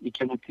í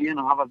kemur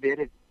tíðin að hafa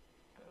verið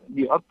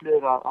mjög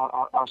öflugir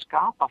að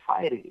skapa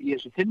færi í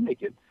þessu 5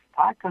 leikjum.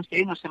 Það er kannski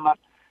eina sem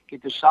maður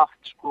getur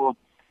sagt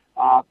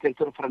að þeir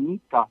þurfa að fara að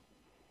nýta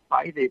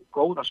bæði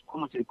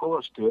komast í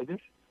góða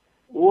stöður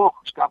og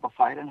skapa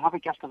færi en hafa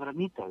ekki alltaf verið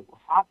að nýta þau og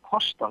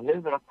það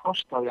hefur verið að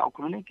kosta í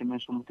ákveðnum leikjum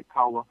eins og múti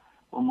Káa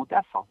og múti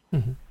FH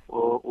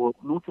og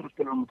nú þurfum við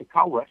spila múti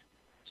KR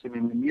sem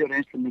með mjög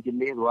reynslu mikið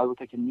lið og ef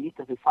þú ekki að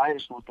nýta þau færi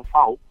sem þú ert að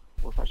fá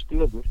og það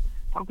stöður,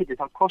 þá getur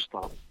það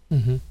kostað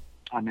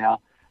þannig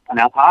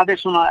að það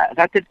svona,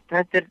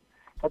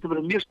 þetta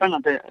verður mjög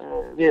spennandi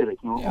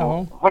viðureign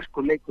og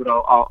hörkuleikur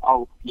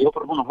ég var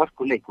bara búin að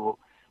hörkuleik og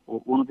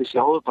vonandi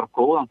sjáum við bara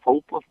góðan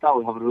fótbolta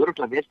og það verður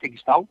örugglega vel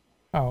tekist á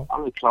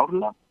alveg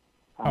klárlega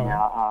þannig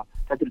að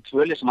þetta eru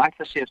tvö lið sem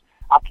ætla sér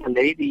alla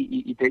leið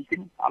í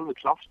deildinni, alveg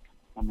klárt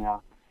þannig að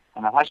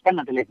það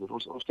spennandi leikur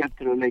og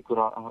skemmtilegur leikur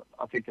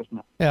að fylgjast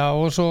með. Já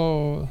og svo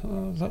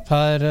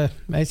það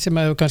eitt sem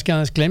hefur kannski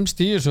aðeins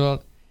glemst í þessu að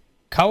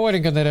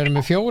KR-ingarnir eru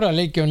með 4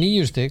 leiki og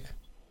 9 stig,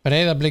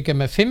 Breiðablik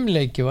með 5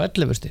 leiki og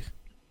 11 stig.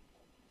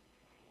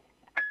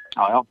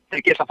 Já,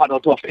 þeir geta farið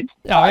á toppinn.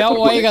 Já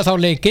og eiga þá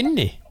leik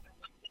inni.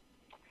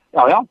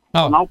 Já,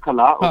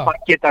 nákvæmlega og það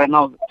geta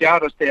náð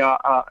 4 stiga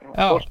að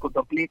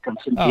forskota Blikan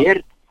sem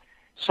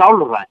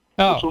sálræn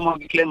og svo má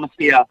ekki glemma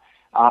því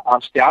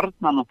að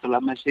Stjarnan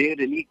náttúrulega með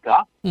sigri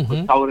líka og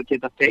þá eru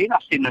geta þeir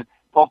allt innu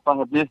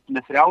poppað þarna upp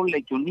með 3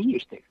 leiki og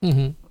 9 stig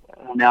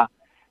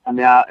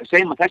þannig að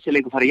segjum að þessi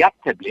leikur fara í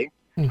jafntefli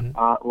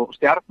og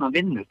Stjarnan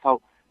vinnur þá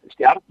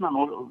Stjarnan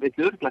og við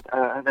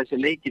örugglega þessi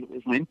leikir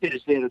svona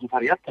innbyrðis sem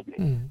fara í jafntefli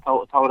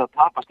þá er að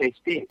tapast 1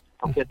 stig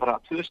þá fer bara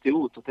 2 stig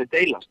út og þeir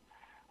deilast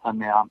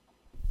þannig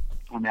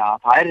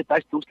að það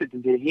bæst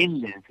úrslitin fyrir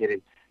hinliðin fyrir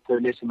þau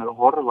lið sem eru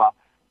að horfa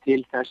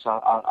til þess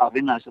að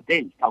vinna þessa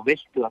deild þá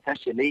viltu að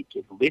þessi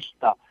leikir þú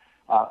vilt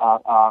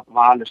að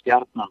Valur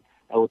Stjarnan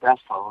út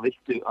FH og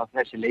viltu að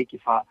þessi leiki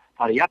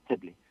fari í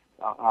jafntefli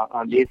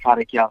að lið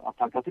fari ekki að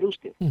taka 3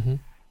 stig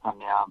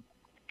þannig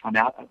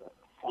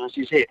að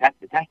ég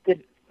segi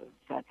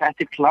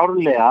þetta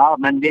klárlega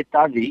menn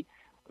vita að því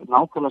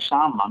nákvæmlega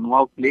saman og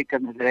á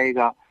Blikarnir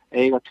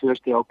eiga 2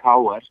 stig á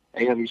KR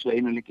eiga við svo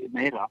 1 leik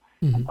meira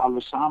en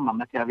alveg saman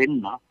með því að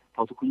vinna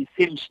þá þú komið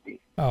 5 stig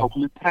þá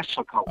komið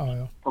pressa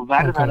KR þá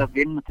verður það að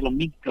vinna til að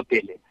minnka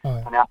bili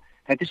þannig að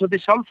þetta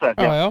svolítið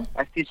sjálfræði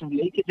eftir sem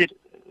leikir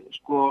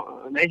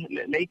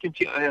leikjum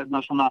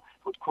svona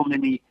þú ert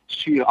komin í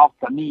 7,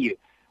 8, 9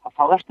 að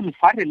þá ertu með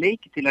færri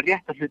leiki til að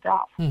rétta hluti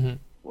af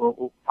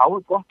og þá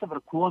gott að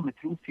vera komið með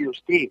 3-4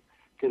 stig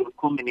þegar þú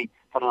ert komin í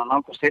farin að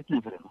nálgast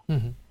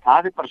seinniferðina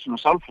það bara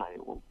svona sjálfræði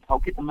og þá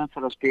geta menn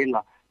fyrir að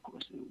spila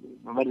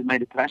það verður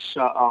meiri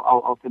pressa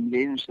á þeim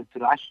liðum sem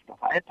fyrir alltaf,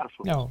 það bara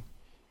svo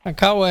en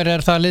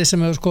KR það lið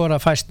sem hefur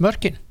skorað fæst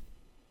mörkin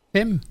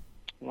 5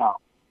 já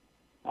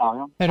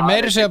eru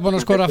meiri segja búin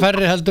að skora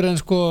færri heldur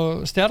en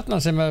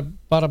Stjarnan sem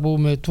bara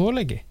búið með 2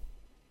 leiki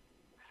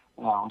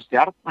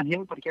Stjarnan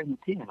hefur bara gegnum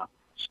tíðina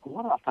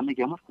skorað alltaf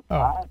mikið á mörkum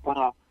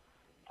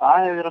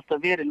það hefur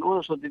alltaf verið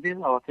loðasótið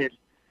við á að þeir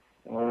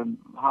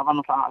hafa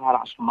náttúrulega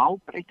það smá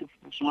breytið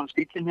svona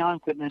stílinn hjá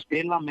þeim hvernig þeir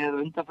spila með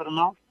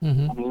undanferðan ár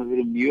það hefur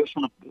verið mjög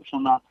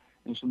svona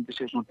eins og þetta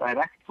sé svona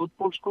direkt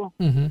fútból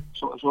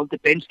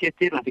svolítið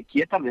beinskettir en þeir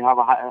geta við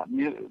hafa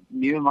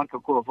mjög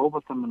marga góða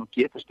fótboltamenn og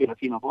geta spila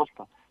fína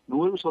bolta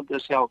nú erum við svolítið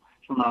að sjá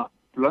svona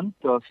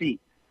blöndu af því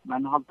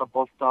menn halda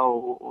bolta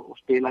og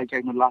spila í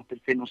gegnum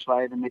lappir finna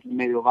svæði milli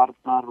miðju og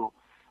varnar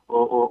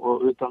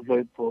og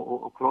utanhlaup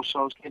og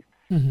krossa og slikt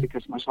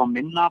eitthvað sem að sá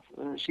minna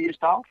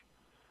síðust ár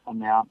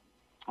þannig að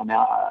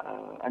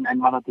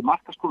en varðandi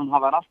markaskorun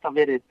hafa alltaf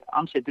verið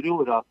ansett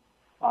drjúgur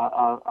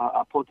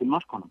að póta í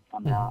mörkunum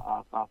þannig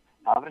að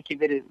það hefur ekki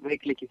verið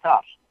veikleiki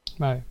þar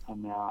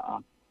þannig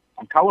að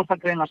Káar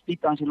það greina að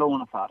spýta hans í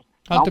lóguna þar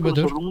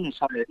nákvæmlega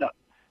svo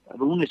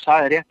Rúni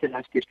sagði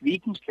réttilega eftir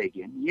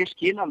Víkingsleikin ég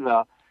skil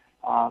alveg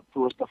að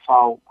þú veist að fá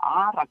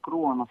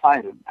aragrúan á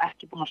færum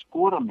ekki búin að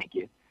skora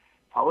mikið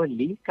þá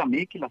líka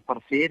mikilvægt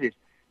bara fyrir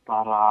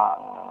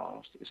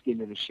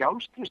skilur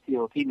sjálfströsti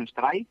og þínum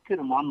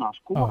strækjurum og annað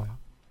að skora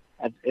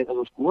ef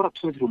þú skora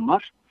 2-3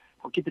 mörk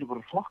þá getur þú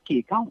bara hrokkið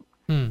í gang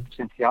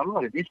sem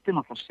þjálfari viltu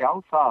náttúrulega sjá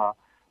það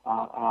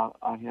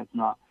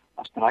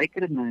að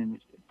strækjurinn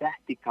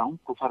detti í gang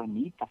og fara að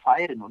nýta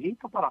færin og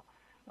líka bara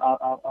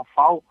að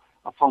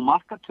fá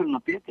markatöluna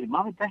betri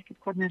maður veit ekkert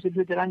hvernig þessi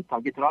hlutir enda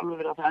það getur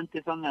alveg verið að það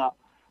endi þannig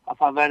að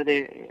það verði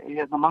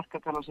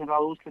markatala sem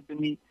ráða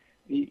úrslitum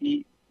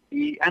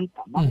í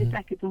enda maður veit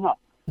ekkert það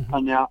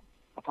þannig að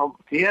þá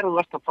þegar þú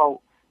ert að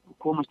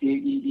komast í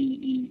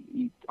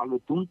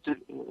alveg dundur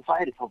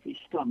færi þá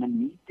viltu að menn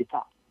nýti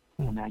það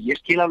þannig að ég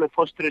skil alveg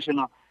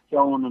fóstrusina hjá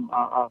honum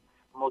að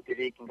móti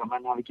Víkinga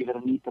menn hafi ekki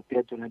verið að nýta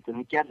betur heldur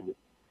en gerðu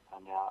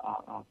þannig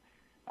að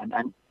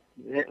en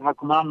það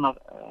kom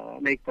annar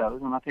leikdagur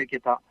þannig að þeir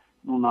geta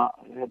núna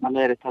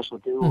leirið það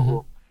svolítið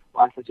og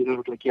ætla sér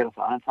örugglega að gera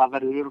það en það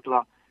verður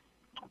örugglega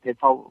þeir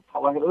fá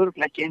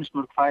örugglega ekki eins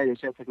mörg færi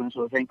sérstaklega eins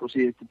og það fengi á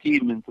síðustu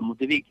 10 mínútum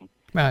móti Víking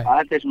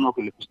það sem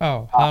nokkuð lukast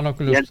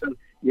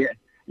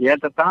ég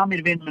held að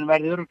Damir vinn minn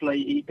verði örugglega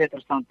í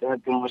betra standi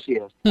heldur hann var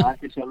síðast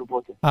það sjálfur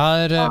bóti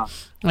það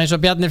eins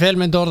og Bjarni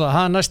Fjellmynd orða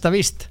það næsta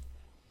víst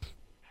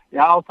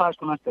já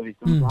það næsta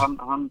víst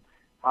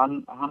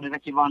hann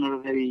ekki vanur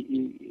að vera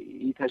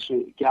í þessu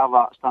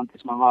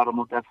gjafastandi sem hann var á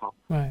móti FH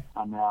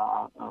þannig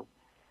að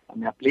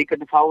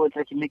Blikarnir fáið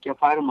þetta ekki mikið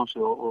að færum á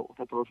sig og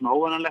þetta var svona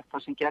óvanalegt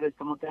það sem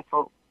gerðist á móti FH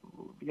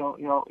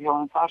hjá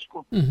þeim þar sko.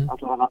 Það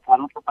er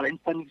náttúrulega bara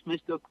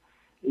einstæðningsmistök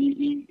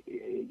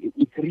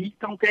í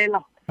þrígang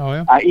eiginlega.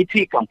 Í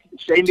tvígang,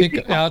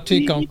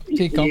 tvígang.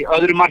 Í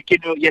öðru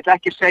markinu, ég ætla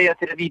ekki að segja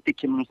þegar víti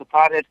kemur,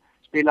 það er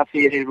spila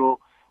fyrir og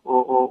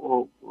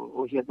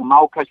hérna má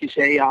kannski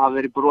segja að hafa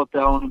verið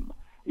brotið á honum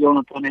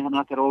Jónatoni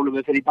hann þegar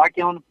Ólafur fyrir í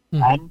baki á honum,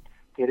 en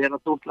þeir eru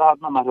að dútla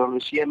þarna, maður er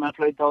alveg séð með að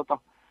flauta á þetta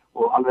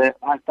og alveg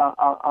hægt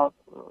að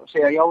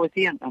segja já við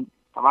því, en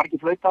það var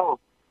ekki flauta og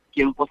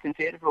gefum boltinn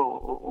fyrir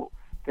og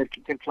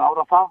þeir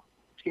klára það,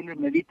 skilur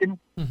með vítinu,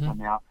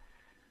 þannig að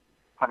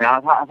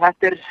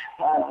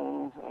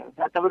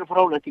þetta verður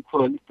fráleitt í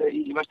kvöld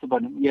í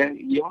Vesturbænum.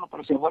 Ég var bara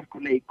að segja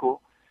hörkuleik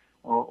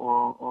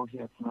og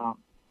hérna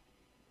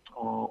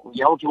og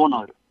ég á ekki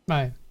vona öðru.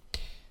 Nei,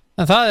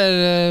 en það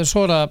er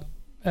svona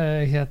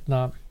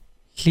hérna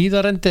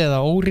Hlíðarendi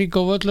eða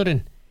Óríkó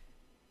völlurinn.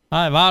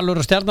 Það er Valur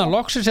og Stjarnan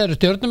loksins eru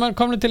Stjörnumenn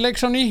komnir til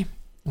leiks á ný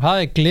og það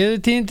er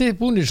gleðitíðindi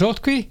búnir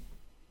sóttkví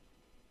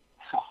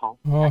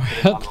og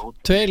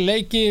 2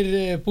 leikir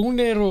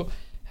búnir og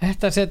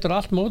þetta setur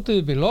allt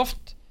mótið upp í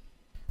loft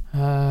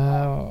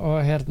og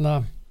hérna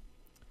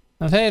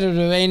en þeir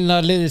eru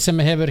eina liðið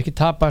sem hefur ekki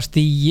tapað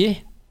stigi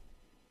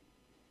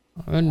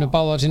unnu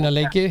báðar sína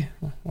leiki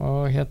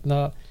og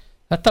hérna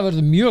þetta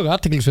verður mjög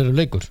athyglisverður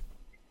leikur.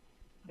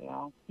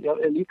 Já,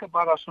 líka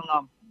bara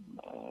svona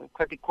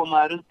hvernig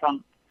koma þær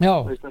undan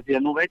veist, því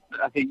að nú veit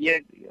að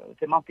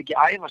þeir mátti ekki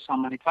æfa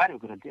saman í 2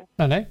 vikur held ég.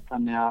 Nei.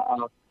 Þannig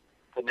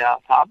að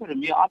það verður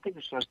mjög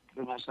athyglisvert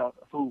þess að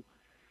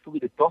þú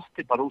getur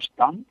dottið bara úr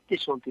standi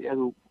svolítið ef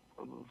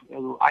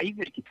þú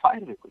æfir ekki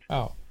 2 vikur.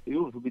 Já.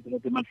 Jú, þú getur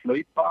þetta mann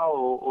hlaupa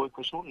og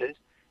eitthvað svoleiðis,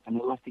 en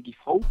ef þú ert ekki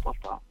í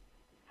fótbolta,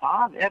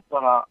 það er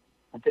bara,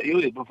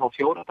 ég er bara að fá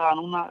 4 daga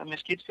núna með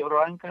skipt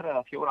 4 æfingar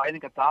eða 4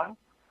 æfingardaga,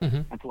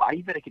 en þú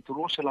æfir ekki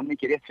rosalega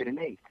mikið rétt fyrir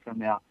leik,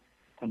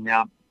 þannig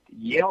að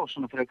ég á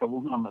svona frekar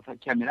vonum að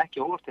það kemur ekki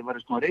óvart þegar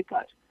verður svona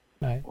reikaðir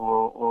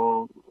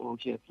og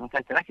hérna,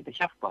 þetta er ekkert að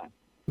hjálpa þeim.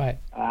 Nei.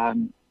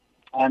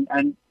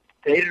 En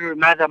þeir eru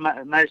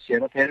með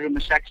sér að þeir eru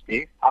með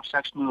 60 af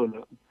 6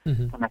 mögulegum,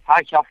 þannig að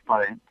það hjálpa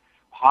þeim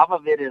og hafa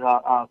verið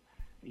að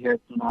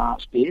hérna,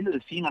 spiluðu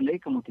fína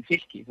leika mútið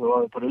Fylki, þó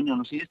var bara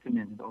unnið á síðustu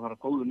minni og var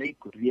að góðu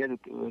leikur,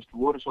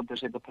 voru svolítið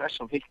að setja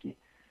press á Fylki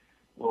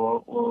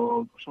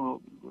og svo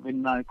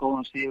vinnaði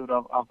góðan sigur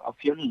af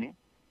Fjölni,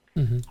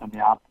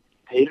 þannig að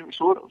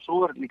svo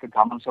er líka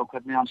gaman að sjá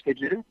hvernig hann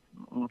stillir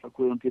upp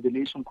Guðjón Pétur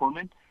Lýðsson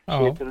kominn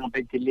setur hann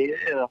beint í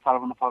liðið eða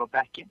þarf hann að fara á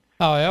bekkinn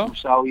og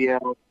sá ég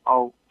á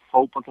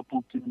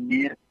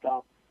fótbolta.net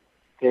að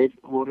þeir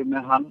voru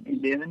með hann í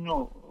liðinu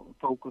og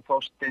tóku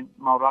Þorstein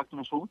Már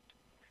Ragnars út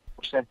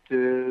og settu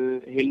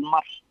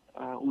Hilmar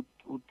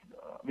út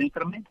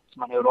vinstramið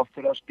sem hann hefur oft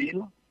verið að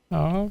spila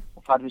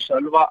og farið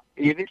Sölva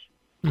yfir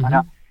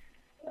þannig að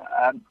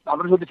það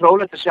verður svolítið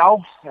fróðlegt að sjá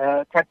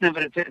hvernig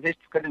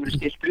verður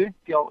skilt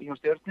upp hjá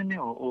Stjörnunni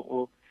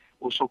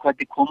og svo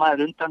hvernig koma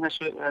þeir undan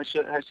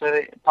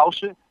þessari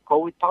pásu,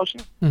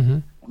 COVID-pásu.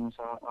 Þannig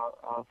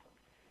að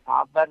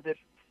það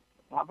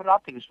verður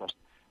athyglisvert.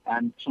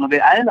 En svona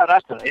við eðlilegar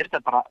aðstæður er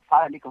þetta bara,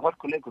 það er líka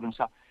hörkuleikur en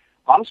þess að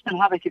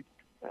Valsmenn hafa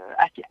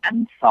ekki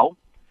ennþá,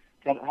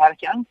 það er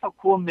ekki ennþá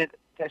komið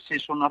þessi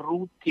svona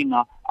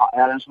rútína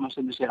eða eins og maður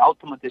sem segir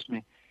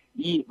automatismi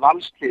í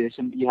valsliði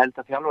sem ég held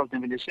að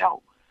þjálfararnir vilja sjá.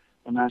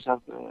 Þannig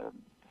að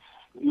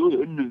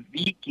unnu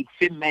Víking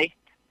 5-1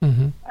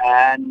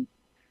 en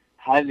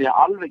hefði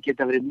alveg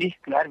geta verið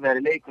miklu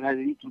erfiðari leikur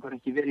hefði Víkingur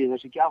ekki verið í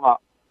þessu gjafa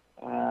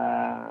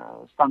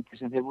standi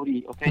sem þeir voru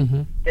í og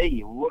þeim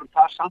degi og voru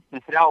þar samt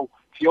með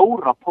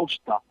 3-4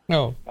 pósta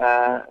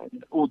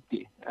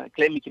úti,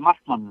 gleym ekki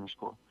markmanninu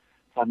sko.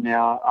 Þannig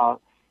að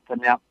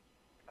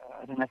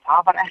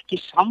það var ekki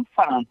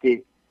samfærandi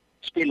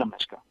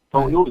spilamennska.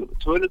 Þó,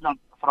 tölurnar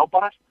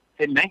frábærar,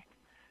 5-1,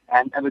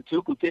 en ef við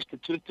tökum fyrstu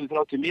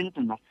 20-30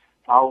 mínúturnar,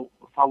 þá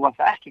var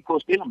það ekki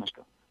góð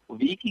spilamennska. Og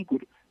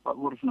Víkingur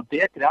voru svona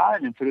betri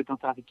aðeins fyrir utan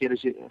það að gera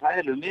þessi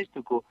ræðilegu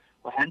mistök og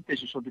hendi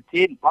þessi svolítið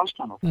til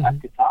Valsmann og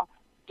eftir það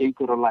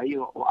gengur á lagi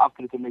og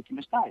afgreitur leikið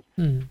með stæl.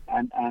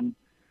 En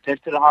þeir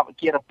þurfa að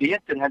gera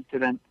betur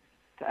heldur en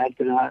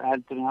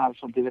það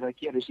svolítið verið að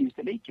gera í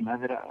síðustu leikjum ef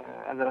þeir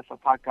ætla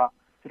að taka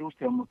 3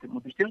 stig á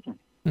móti Stjörnunni.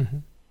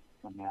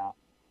 Þannig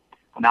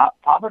að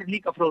það verður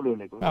líka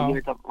fróðlegur. Ég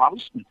veit að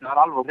Valsmenn, það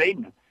er alveg á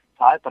hreinu.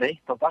 Það er bara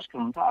eitt af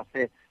dagskránum það.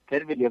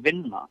 Þeir vilja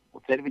vinna og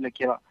þeir vilja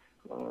gera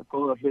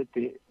góða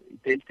hluti í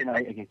deildina,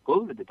 ekki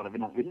góða hluti, bara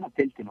vinna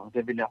deildina og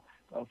þeir vilja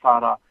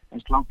fara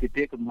eins langt í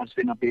bikarnum helst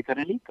vinna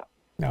bikarinn líka.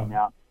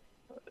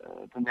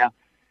 Þannig að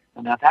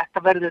þetta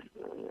verður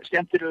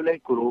skemmtilegur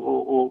leikur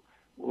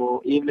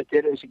og yfirleitt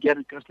eru þessi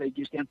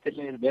gerðgrasleiki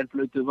skemmtilegir,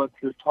 velblautu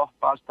völlur,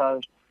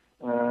 toppaðstæður,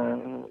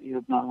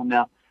 þannig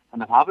að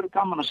það verður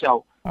gaman að sjá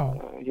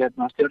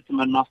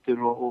Stjörnumenn aftur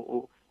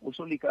og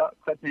svo líka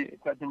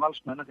hvernig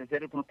Valsmenn þeir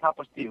eru búin að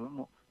tapa stigum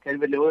og þeir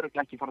vilja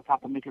örugglega ekki fara að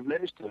tapa miklu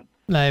fleiri stigum.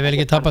 Nei, vil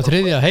ekki tapa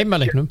 3.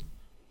 heimaleiknum.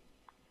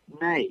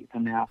 Nei,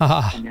 þannig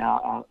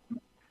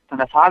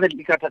þannig að það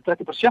líka,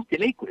 þetta bara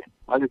 7. leikurinn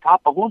og ef við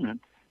tapa honum,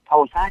 þá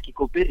það ekki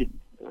góð byrjun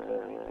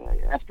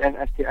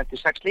eftir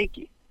 6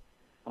 leiki.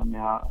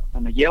 Þannig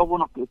að ég á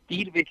vona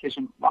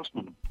dýrvillisum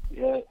valsmönnum.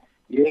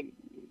 Ég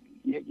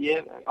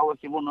á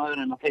ekki vona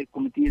öðru en að þeir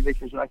komi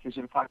dýrvillis og ekki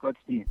sem taka öll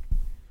stíðin.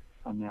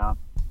 Þannig að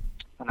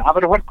það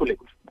verður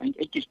hörkuleikur,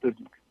 ekki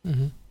spurning.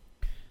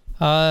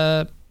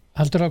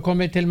 Heldur að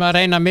komi til með að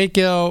reyna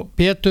mikið á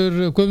Pétur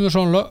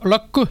Guðmundsson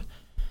Löggu?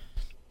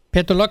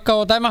 Pétur Lögga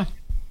á að dæma?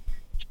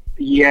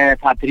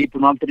 Það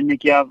drýpur aldrei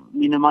mikið af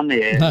mínu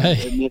manni.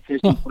 Mér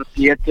finnst bara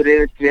Pétur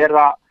yfir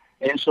vera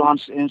eins og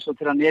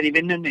þegar hann í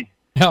vinnunni.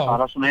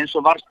 Bara svona eins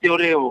og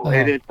varstjóri og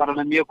bara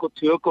með mjög gott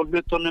tök á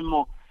hlutunum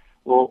og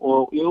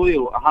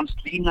hans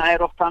lína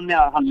oft þannig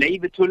að hann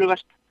leifir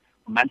töluvert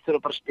og menn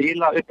þurfa bara að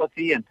spila upp að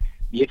því en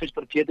ég finnst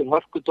bara Pétur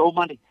hörku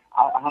dómari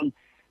hann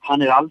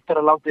aldrei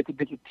að láta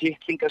eitthvað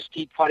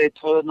titlingaskít fara í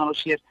töðunar og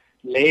sér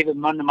leifir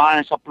mönnum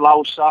aðeins að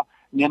blása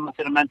nema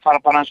þegar menn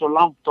fara bara eins og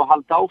langt og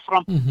halda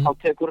áfram þá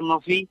tekur hann á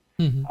því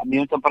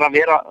mér finnst hann bara að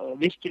vera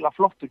virkilega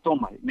flottur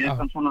dómari mér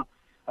finnst hann svona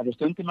að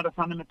stundum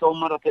þannig með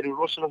dómar að þeir eru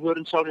rosalega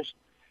hörundsáris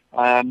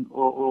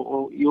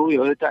og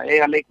auðvitað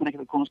eiga leikmenn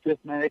ekkert að komast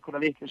upp með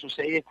einhverja vitleys og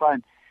segja eitthvað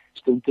en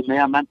stundum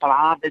eiga menn bara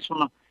aðeins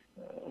svona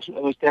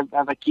ef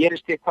það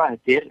gerist eitthvað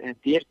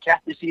þetta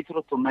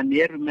keppnisíþrótt og menn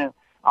eru með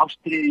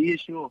ástríði í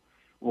þessu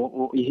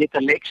og í hitta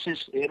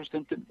leiksins eru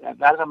stundum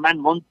verða menn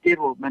vondir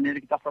og menn eru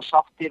ekki alltaf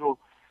sáttir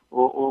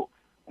og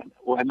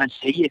ef menn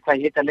segja eitthvað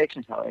í hitta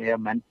leiksins þá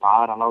eiga menn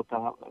bara að láta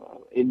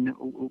inn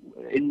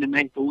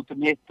eitt og út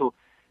hitt og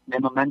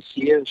nema menn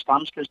séu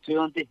stanslaust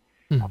töðandi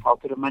þá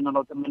þurfa menn að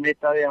láta menn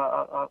vita því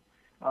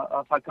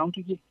að það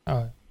gangi ekki.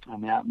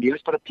 Þannig að mér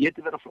veist bara að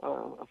Pétur vera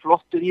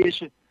flottur í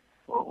þessu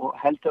og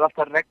heldur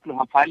alltaf reglu.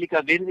 Hann fær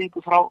líka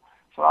virðingu frá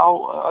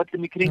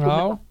öllum í kringum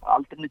þetta.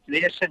 Aldrei neitt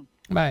vesen.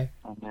 Nei.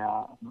 Þannig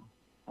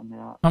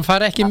að hann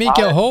fær ekki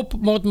mikið á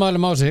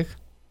hópmótmælum á sig.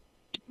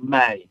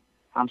 Nei.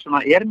 Hann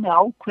svona með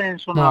ákveðin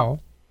svona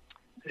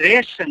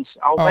presens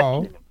á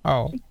vellinum.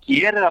 Sem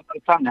gerir það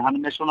bara þannig.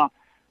 Hann með svona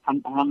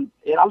hann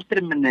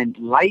aldrei með neinn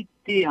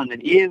læti, hann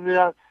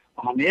yfirað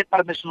og hann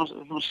bara með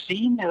svona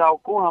sýnið á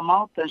góða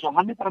máta eins og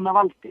hann bara með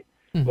valdi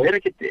og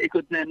ekki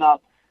einhvern veginn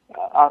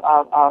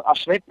að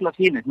sveifla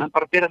þínir, menn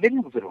bara bera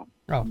virðingu fyrir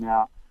hann.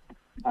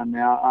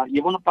 Þannig að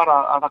ég vona bara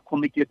að það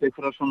kom ekki upp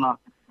einhverja svona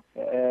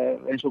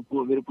eins og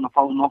við erum búin að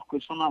fá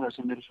nokkur svona það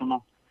sem eru svona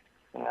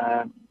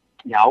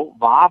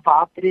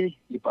vafatriði,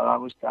 ég bara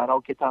það er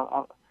ágætt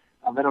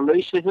að vera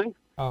laus við þau,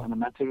 þannig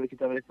að menn þurfa ekki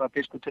að vera eitthvað að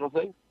diskutera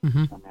þau,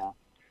 þannig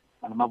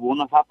að maður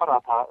vona það bara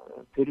að það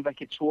þurfa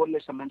ekki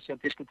svoleiðis að menn sé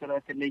að diskutera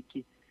eftir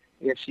leiki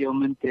ef sé á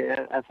mundi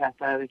ef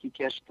þetta hefði ekki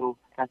gerst og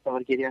þetta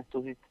var ekki rétt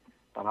og hitt.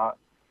 Bara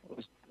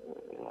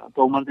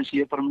dómarinn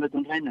sé bara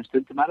hlutum hreinu.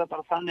 Stundum það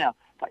bara þannig að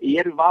það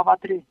eru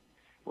vafatriði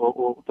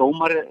og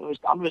dómari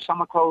alveg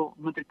sama hvað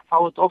myndir fá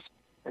þetta oft.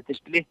 Þetta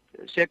splitt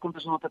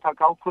sekundur sem þetta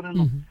taka ákvörðun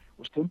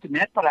og stundum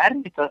bara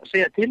erfitt að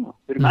segja til það.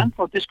 Við erum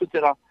ennþá að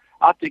diskutera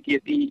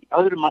atvikið í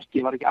öðru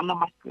marki, var ekki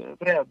annað mark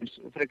Breiðabliks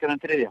frekar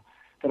en þriðja.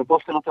 Þegar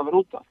boltinn átti að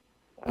vera út af.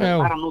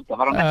 Var hann út af?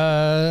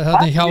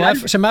 Þannig hjá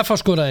sem F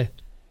skoraði?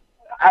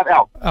 Já.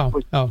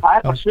 Það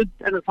bara sund,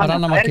 þannig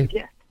að það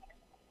ekki.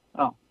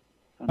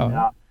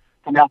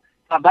 Þannig að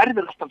það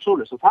verður alltaf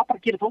svoleiðis og það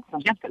bara gerir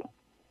fótboltann skemmtilega.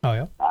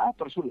 Það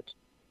bara svoleiðis.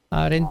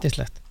 Það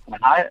yndislegt.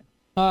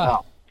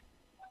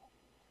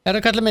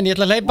 Kallinn minn, ég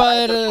ætla að hleypa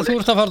þér, þú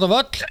ert að fara á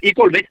völl. Í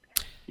golfi.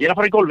 Ég að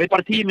fara í golfi,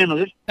 bara 10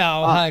 mínútur. Já,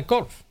 það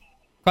golf.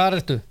 Hvað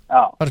ertu?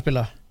 Hvað að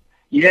spila?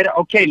 Ég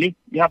á Keili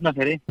í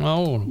Hafnarfirði.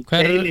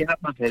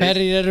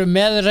 Hverjir eru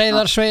með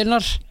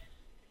reiðarsveinar?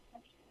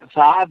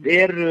 Það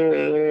eru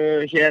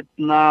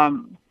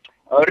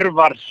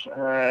Örvar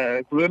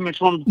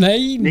Guðmundsson,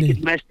 mikill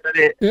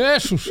meistari,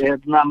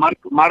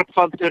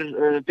 margfaldur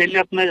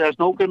biljartmeistari eða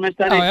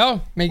snókermeistari. Já,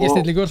 mikið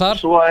snillingur þar.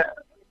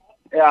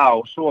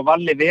 Svo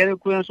Valli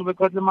Veðurguðin sem við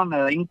köllum hann,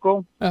 eða Ingo.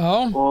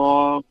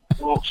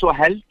 Og svo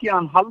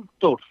Helgiðan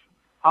Halldór,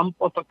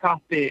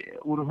 handboltakappi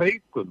úr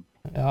Haugum.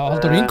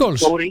 Halldór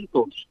Ingóls. Þór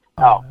Ingóls.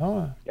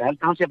 Ég held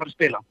að hann sé bara að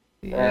spila.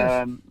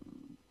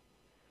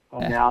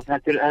 Þannig að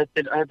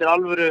þetta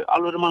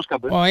alvöru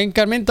mannskapur. Og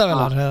engar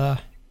myndavélar, eða?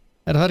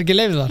 Er það ekki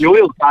leyfið þar? Jú,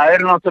 það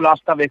eru náttúrulega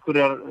alltaf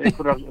einhverjar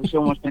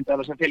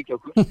sjónvarpsmyndavélar sem fylgja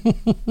okkur.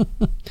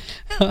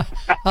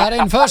 Það er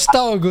einn först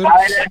á okkur.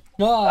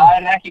 Það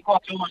er ekki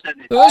gott sjónvarpsmynd.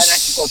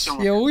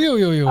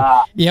 Jú.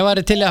 Ég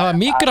væri til að hafa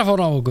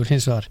mikrofón á okkur,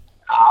 hins vegar.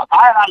 Já,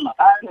 það er annað,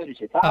 það er öðru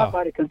sér. Það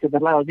væri kannski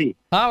að læra því.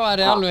 Það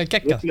væri alveg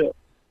geggjað.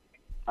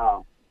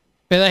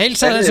 Við að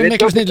heilsa þessum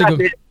miklu snillingum.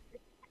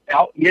 Já,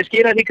 ég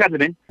skýra því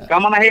kallinn minn.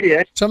 Gaman að heyri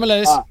þér.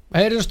 Sömuleiðis.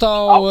 Heyrjumst þá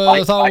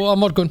á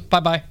morgun.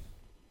 Bye.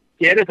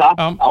 Geru það.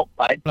 Já,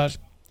 bye.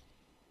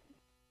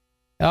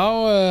 Já,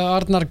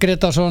 Arnar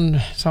Gretarsson,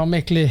 sá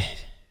mikli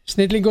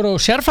snillingur og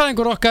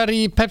sérfræðingur okkar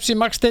í Pepsi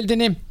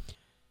Max-deildinni.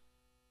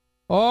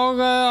 Og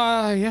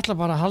ég ætla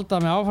bara að halda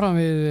mig áfram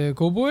við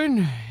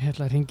góðbúinn. Ég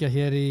ætla að hringja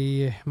hér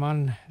í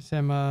mann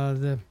sem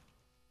að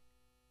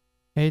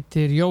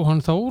heitir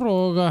Jóhann Þór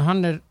og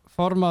hann er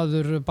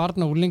formaður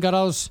barna- og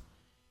unglingaráðs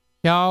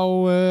hjá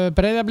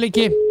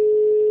Breiðabliki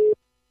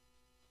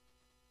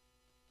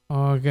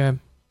og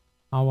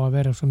á að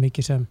vera svo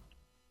mikið sem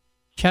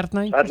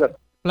hérna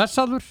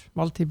blessaður,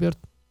 Valtý Björn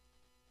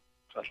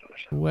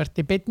þú ert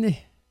í beinni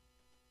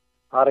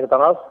Það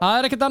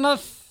er ekkert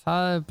annað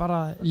það er bara,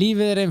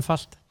 lífið er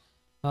einfalt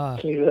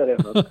Lífið er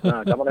einfalt,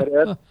 gaman að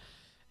heyra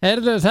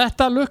Heyrðu,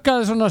 þetta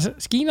lukkaði svona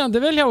skínandi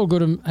vel hjá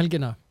okkur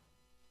helgina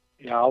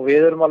Já,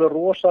 við erum alveg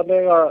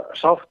rosalega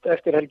sátt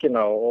eftir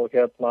helgina og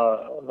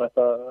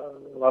þetta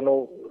var nú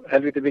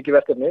helviti mikið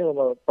verkefni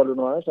en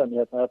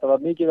þetta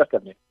var mikið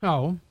verkefni Já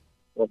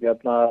og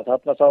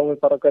þarna sáum við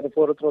bara hvernig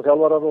foreldrar og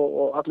þjálfarar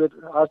og allir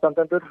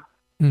aðstandendur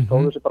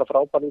stóðu þessi bara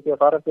frábært í því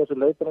að fara eftir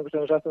þessu leiðbeiningu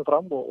sem við settum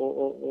fram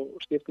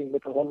og skipting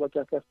milli hólfa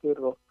gekk eftir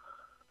og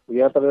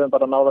ég held að við höfum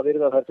bara náð að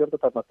virða þær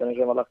fjöldatakmarkanir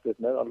sem var lagt upp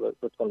með alveg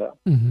fullkomlega.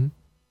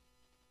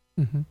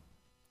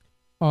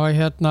 Og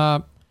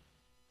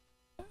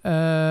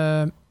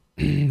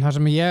það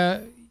sem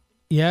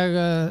ég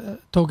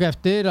tók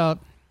eftir að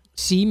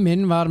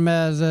síminn var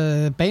með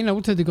beina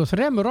útsendingu á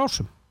 3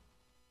 ásum.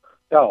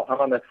 Já, hann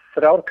var með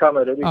 3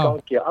 kamerur í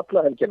gangi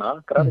alla helgina,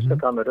 grafíska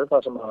kamerur,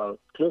 það sem var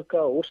klukka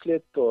og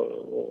úrslit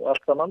og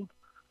allt saman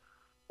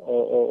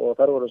og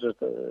þar voru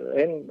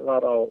einn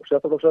var á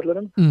 7.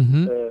 flokksvellinum,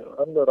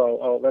 önnur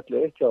á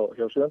velli 1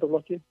 hjá 7.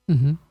 flokki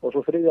og svo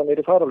 3.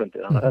 niður í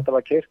Faralundi, þannig að þetta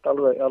var keyrt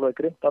alveg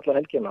grimmt alla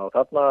helgina og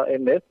þarna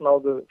einmitt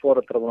náðu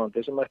foreldrar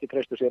vonandi sem ekki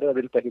treystu sér eða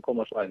vildi ekki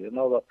koma á svæðið,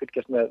 náðu að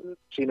fylgjast með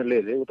sínu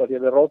liði út af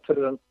því að við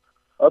rótfyrir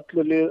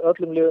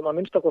öllum liðum að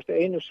minnstakosti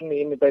einu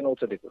sinni inn í beina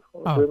útsendingu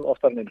og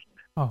oftar en einu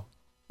sinni.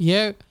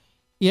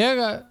 Ég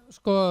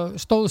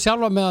stóð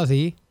sjálfa með að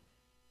því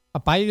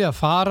að bæði að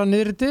fara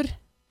niður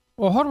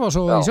og horfa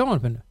svo í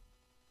sjónvarpinu.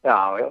 Já,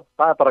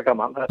 það er bara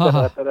gaman.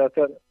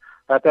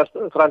 Þetta er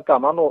þræl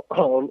gaman og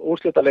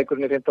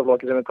úrslitaleikurinn í 5.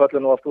 flokki sem við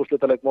köllum nú oft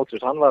úrslitaleik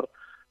mótsins, hann var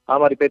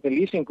í beinni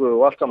lýsingu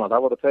og allt saman.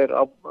 Það voru 2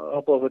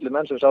 ábúðafullir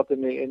menn sem satt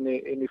inn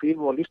í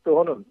fílum og lýstu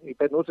honum í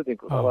beinni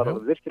útsendingu. Það var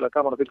virkilega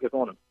gaman að fylgjast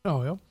með honum.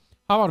 Já.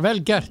 Það var vel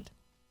gert.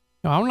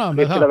 Já, ánægður með það.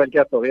 Virkilega vel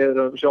gert og við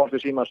erum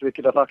sjónvarpið Símans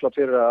virkilega þakklátt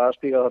fyrir að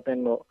stíga þarna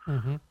inn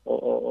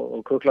og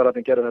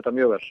kuklararnir gerðu þetta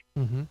mjög vel.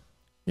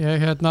 Ég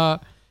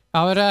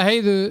það verið að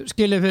heiðu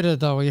skilið fyrir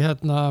þetta og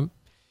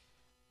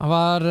það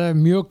var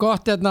mjög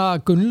gott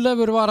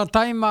Gunnleifur var að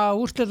dæma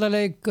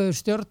úrslitaleik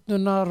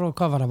Stjörnunnar og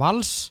hvað var það,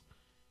 Vals?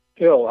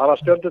 Jó, það var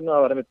Stjörnunnar,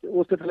 það var einmitt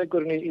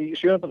úrslitaleikurinn í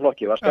 7.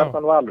 flokki, var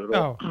Stjarnan Valur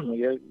og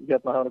ég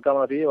það var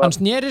gaman að því. Hann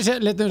sneri sér,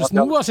 letur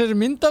snúa sér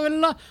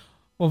myndavélina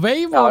og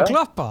veifa og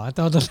klappa,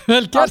 þetta var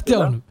vel gert hjá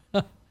honum.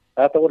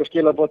 Þetta voru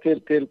skilaboð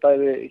til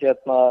bæði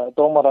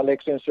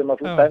dómaraleiksins sem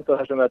að dæmdu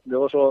þessum velli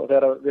og svo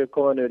þegar við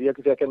komum niður, ég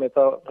fekk einmitt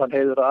þann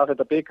heiður að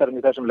afhenda bikarinn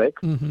í þessum leik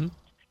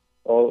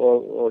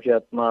og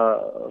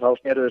þá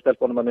sneruðu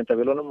stelpunum að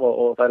myndavélunum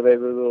og þær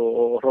veifuðu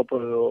og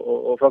hrópuðu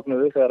og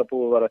flögnuðu þegar að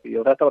búið var að því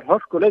og þetta var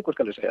hörkuleikur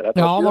skal ég segja.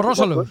 Já, hann var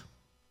rosalegur.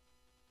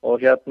 Og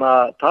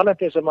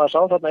talentið sem að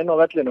sá þarna inn á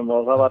vellinum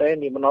og það var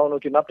ég náðu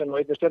ekki nafninu og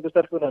einnig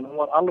stjörnustelpun en hún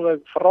var alveg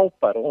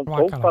frábær og hún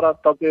tók bara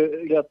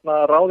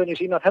ráðin í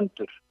sínar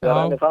hendur þegar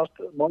henni fannst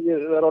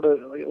mógið hún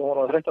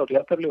var 13 ára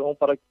jafntefli og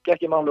hún bara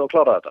gekk í máli og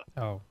kláraði þetta.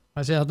 Já,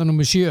 það sé þetta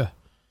númer 7.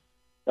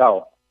 Já,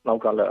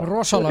 nákvæmlega.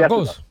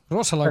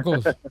 Rosalega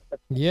góð.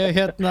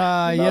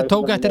 Ég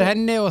tók eftir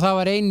henni og það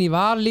var ein í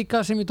Val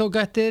líka sem ég tók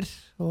eftir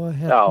og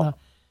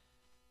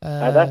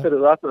En þetta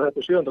er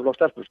 7. flokks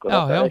stelpur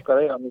þetta er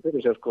eitthvað eiginlega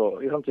fyrir sér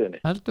í framtíðinni.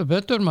 Heldur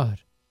betur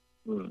maður.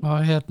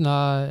 Og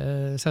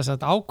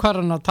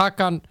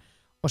ákvarðanatakan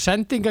og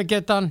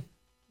sendingagetan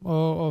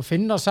og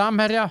finna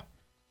samherja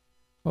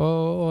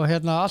og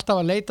alltaf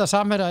að leita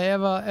samherja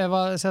ef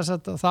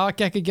það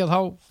gekk ekki og þá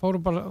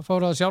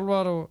fóru það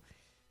sjálfar og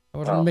það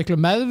var svona miklu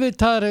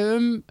meðvitaðri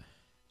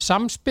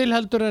samspil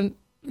heldur en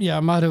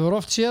maður hefur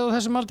oft séð á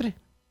þessum aldri.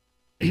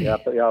 Já,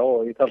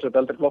 og í talsvert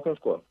eldri flokkum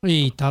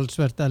Í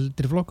talsvert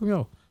eldri flokkum,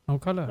 já,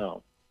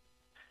 nákvæmlega.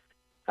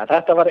 En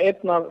þetta var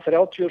einn af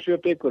 37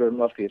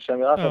 bikurum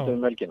sem við afhentum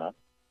helgina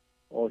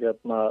og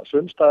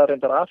sumstaðar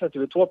reyndar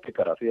afhentum við 2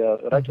 bikara því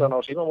að reglan á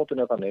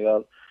símamótinu er þannig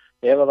að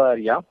ef það er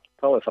jafnt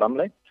þá er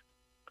framlengt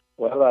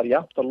og ef það er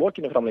jafnt á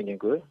lokinni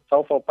framlengingu þá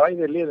fá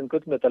bæði liðin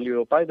gullmedalju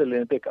og bæði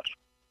liðin bikar.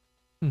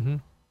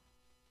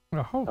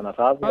 Þannig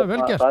að það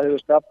hefur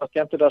skapað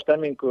skemmtilega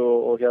stemmingu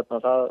og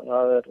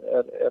það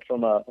er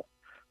svona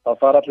það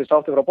fara allir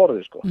sátti frá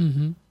borðið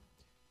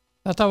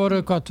Þetta voru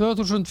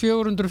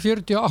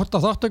 2448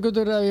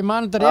 þáttakundur ef ég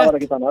man þetta rétt. Það var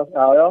ekki þannig,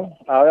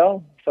 já,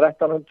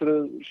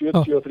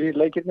 1373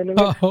 leikir minnum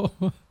við.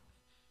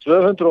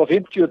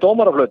 250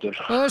 dómaraflautur.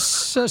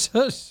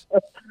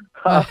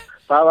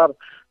 Það var,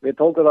 við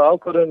tókum það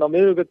ákvörðun á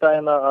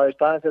miðvikudaginn að í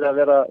staðinn fyrir að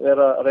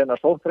vera að reyna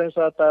að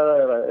sótthreinsa þetta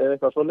eða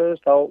eitthvað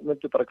svoleiðis, þá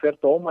myndi bara hver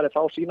dómari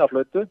fá sína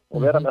flautu og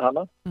vera með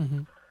hana.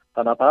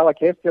 Þannig að það var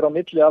keypt hér á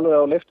milli alveg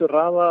á leiftur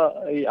raða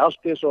í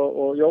Altis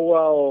og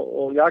Jóa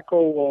og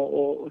Jakó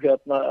og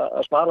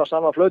að smala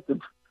sama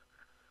flautum.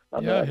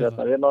 Þannig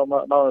að við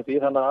náðum því,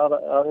 þannig að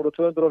það voru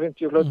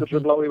 250 flautur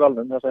sem lágu í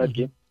valnum þessa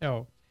helgi. Já,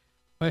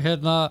 og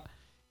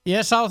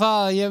Ég sá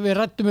það að við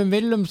rættum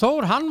Willum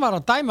Þór, hann var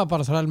að dæma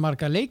bara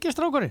þrælmarga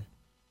leikistrákurinn.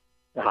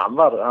 Ja,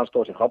 hann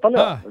stóð sér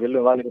hrópalega.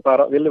 Willum var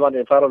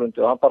í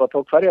Faralundi og hann bara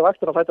tók hverja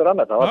vaktina og fættur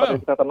annað. Það var bara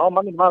ekki þetta ná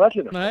mannin maður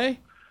vellinu. Nei,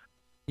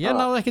 ég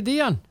náði ekkert í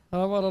hann.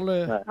 Það var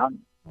alveg...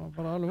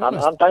 Nei,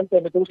 hann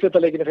dæmdi með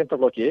úrslitaleikin í 5.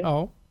 flokki. Já.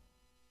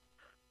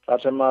 Þar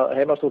sem að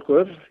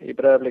heimastúlkur í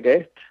Breiðablik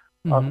 1,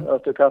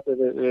 öttu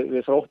kappið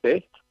við Þrótt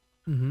 1.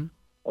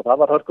 Og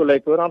það var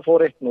hörkuleikur, hann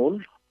fór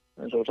 1-0.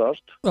 eins og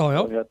sást. Já,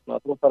 já.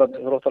 Og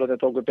Þróttararnir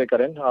tóku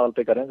byggarinn,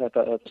 aðalbyggarinn,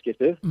 þetta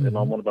skiptið, við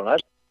náum bara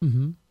næst.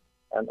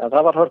 En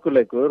það var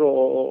hörkuleikur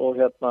og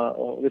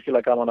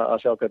virkilega gaman að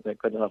sjá hvernig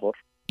það fór.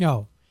 Já.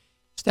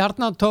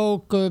 Stjarnan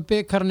tók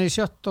byggarinn í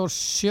 7. og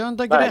 7.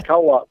 Nei,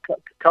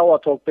 Káa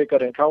tók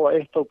byggarinn, Káa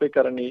 1 tók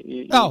byggarinn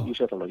í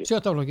 7. flokki.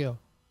 7. flokki, já.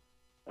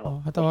 Já,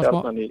 þetta var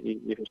Stjarnan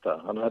í fyrsta.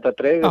 Þannig að þetta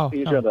dreifist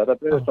í 7. Þetta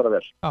dreifist bara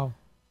vel. Já.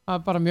 Það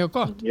er bara mjög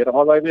gott. Ég er að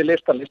hafa yfir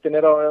listin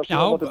er á...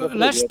 Já,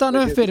 lestan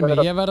upp fyrir mig.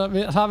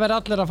 Það verður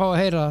allir að fá að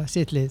heyra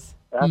sitt lið.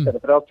 Þetta er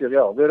 30,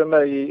 já. Við erum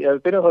með ef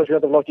við byrjum þá í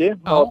 7. flokki,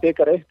 þá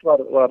byggar 1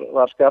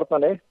 var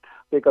Stjarnan 1,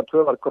 byggar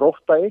 2 var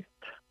Grótta 1,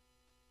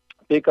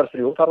 byggar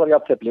 3, þar var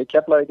jafntefli,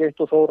 Keflavík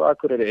 1 og Þór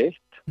Akureyri 1,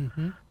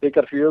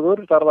 byggar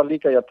 4, þar var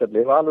líka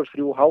jafntefli, Valur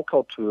 3, HK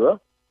 2,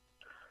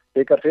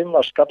 byggar 5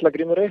 var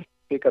Skallagrímur 1,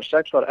 byggar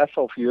 6 var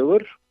FH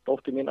 4,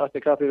 dóttir mín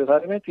ætti kaffi við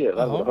þær í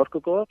það voru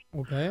hörkugóðar.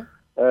 Okay.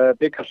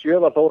 Byggar 7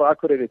 var Þór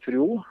Akureyri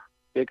 3,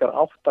 byggar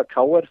 8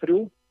 KR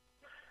 3,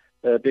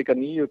 byggar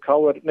 9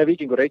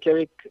 Víkingur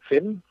Reykjavík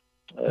 5,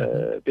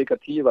 byggar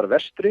 10 var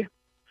Vestri,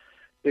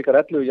 byggar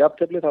 11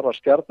 jafntefli, þar var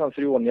Stjarnan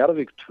 3 og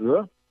Njarðvík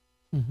 2,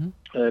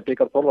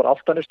 byggar 12 var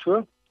Álftanes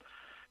 2,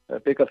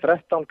 byggar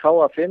 13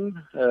 KA 5,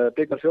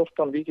 byggar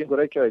 14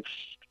 Víkingur Reykjavík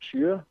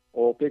 7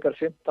 og byggar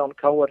 15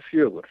 KR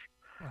 4.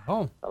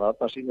 Þannig að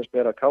þarna sýnist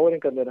mér að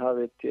KR-ingarnir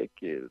hafi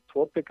tekið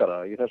 2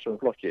 byggara í þessum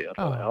flokki.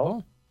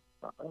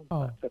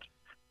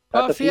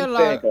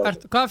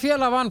 Hvaða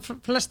félag vann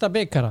flesta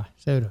byggara,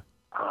 segir þú?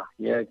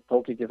 Ég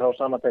tók ekki þá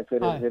samantekt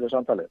fyrir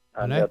samtalið.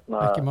 En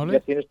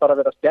mér sýnist bara að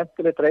vera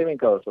skemmtileg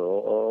dreifing á þessu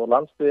og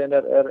landsbyggðin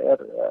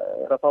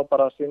er að fá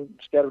bara sinn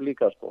skerf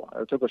líka. Ef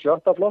við tökum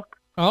 7. flokk,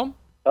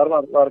 þar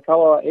var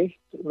Káa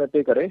 1 með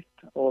byggar 1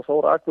 og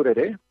Þór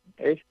Akureyri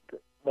 1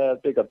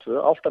 með byggar 2,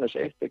 Álftanes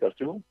 1, byggar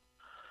 3,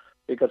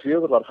 byggar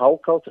 4 var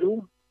HK 3,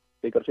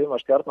 byggar 5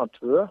 var Stjarnan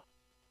 2,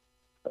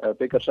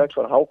 byggar 6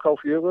 var HK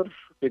 4,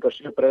 byggar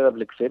 7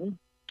 Breiðablik 5,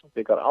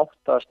 byggar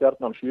 8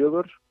 Stjarnan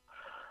 4,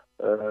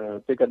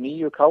 byggar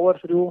 9 KR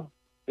 3,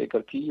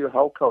 byggar 10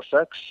 HK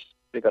 6,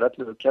 byggar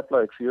 11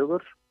 Keflavík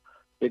 4,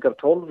 byggar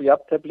 12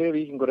 jafntefli,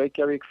 Víkingur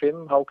Reykjavík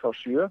 5, HK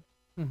 7,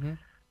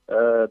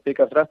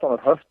 byggar 13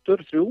 var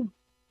Höttur 3,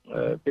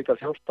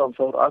 byggar 14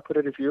 Þór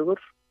Akureyri 4,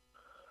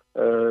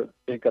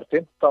 byggar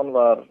 15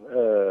 var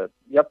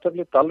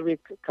jafntefli,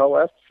 Dalvík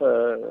KF,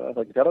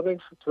 það ekki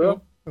Fjarðabyggð 2,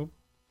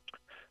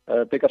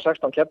 byggar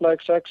 16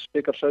 Keflavík 6,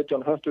 byggar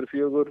 17 Höttur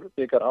 4,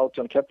 byggar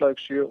 18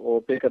 Keflavík 7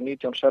 og byggar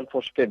 19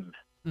 Selfoss 5.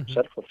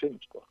 Selfoss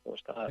 5, sko.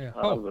 Það er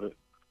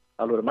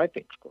alvöru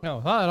mæting, sko. Já,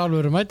 það er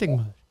alvöru mæting,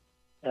 maður.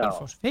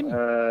 Selfoss 5.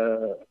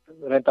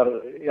 Reyndar,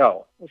 já.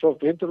 Og svo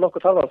 5. flokkur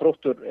þar var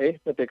Þróttur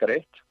 1 með byggar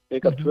 1,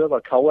 byggar 2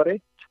 var KR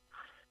 1,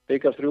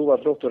 byggar 3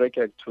 var Þróttur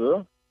Reykjavík 2,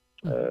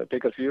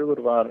 byggar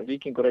 4 var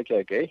Víkingur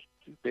Reykjavík 1,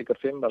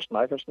 byggar 5 var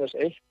Snæfellsnes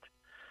 1,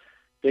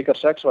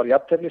 byggar 6 var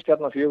jafntefli,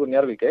 Stjarnan 4,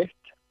 Njarðvík 1,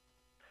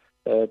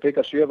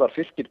 byggar 7 var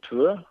Fylkir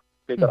 2,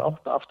 byggar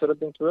 8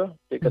 Afturölding 2,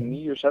 byggar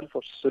 9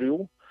 Selfoss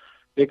 3,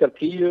 byggar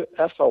 10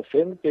 FH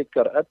 5,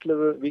 byggar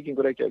 11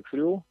 Víkingur Reykjavík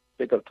 3,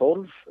 byggar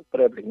 12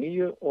 Breiðablik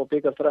 9 og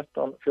byggar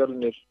 13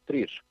 Fjölnir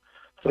 3.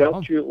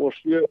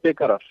 37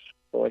 byggarar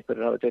og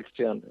einhverjir hafi deilt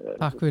síðan.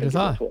 Takk fyrir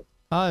það.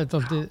 Það er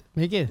doldið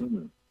mikið.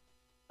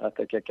 Þetta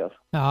er geggjað.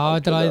 Já,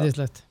 þetta er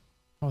æðislegt.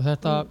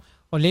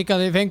 Og líka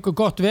þið fengu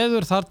gott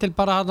veður þar til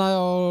bara hana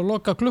og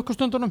loka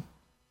klukkustundunum.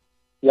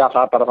 Já,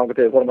 það er bara þangur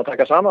til við fórum að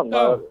taka saman.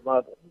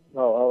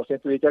 Þá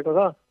sýttum við í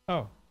gegnum það. Já.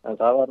 En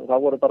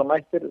það voru bara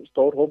mættir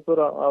stór hópur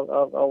á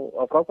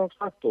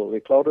frágangstakt og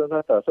við kláruðum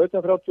þetta.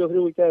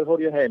 17:33 í gær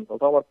fór ég heim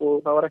og það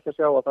var ekki að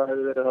sjá að það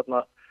hefði verið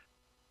þarna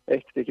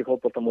eitt stykki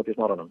fótboltamót í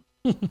Smáranum.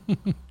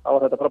 Það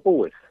var þetta bara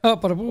búið. Já,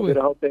 bara búið. Og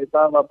fyrir hádegi í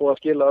dag var búið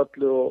að skila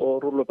öllu og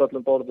rúlla upp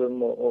öllum borðum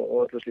og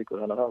öllu slíku.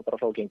 Þannig að það var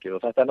bara frágengið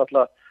og þetta er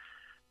náttúrulega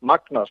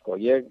magna, sko.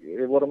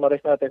 Við vorum að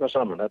reikna þetta eitthvað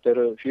saman. Þetta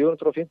eru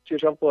 450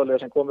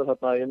 sjálfboðaliðar sem komið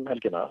þarna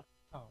helgina.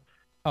 Já.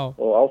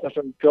 Og á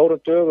þessum 4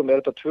 dögum er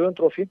þetta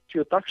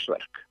 250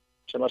 dagsverk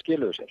sem að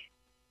skiluðu sér.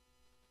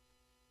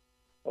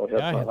 Og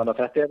þannig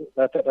að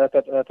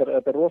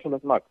þetta er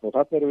rosalegt magn og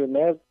þarna erum við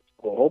með,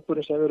 og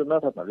hópurinn sem við erum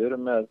með þarna, við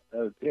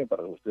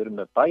erum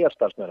með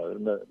bæjarstarfsmenn, við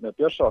erum með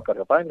björsakar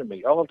hjá bænum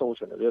í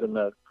áhaldahúsinu, við erum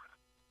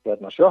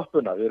með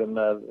sjoppuna, við erum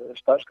með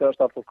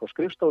starfsfólk og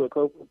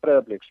skrifstofu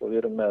Breiðabliks og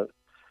við erum með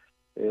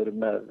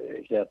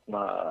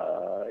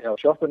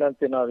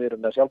sjoppunefndina, við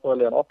erum með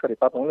sjálfboðaliðan okkar í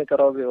barna- og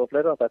unglingaráði og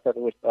fleira. Þetta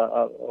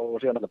og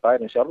síðan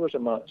bærin sjálfur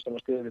sem að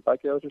styðja við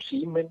bakið á þessu,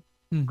 Síminn,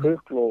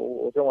 Krukl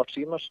og Þjónvarp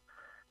Símans.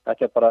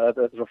 þetta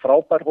er svo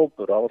frábær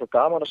hópur og það var svo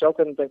gaman að sjá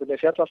hvernig þetta einhvern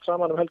veginn fjall allt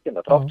saman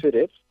helgina, trátt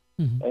fyrir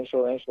eins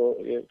og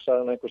ég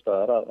sagði einhvers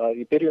staðar að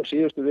í byrjun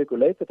síðustu viku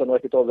leit þetta nú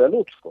ekki of vel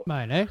út sko.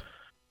 Nei.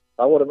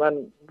 Það voru menn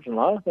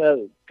svona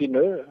með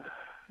pínu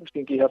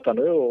stingi í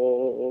hjartanu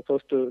og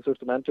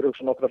þurftu með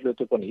endurhugsa nokkra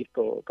hluti upp á nýtt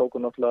og tóku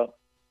náttúrulega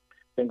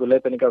fengu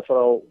leiðbeiningar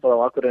frá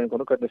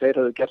Akureyringunum hvernig þeir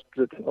hefðu gert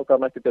hlutin og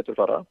hvað mætti betur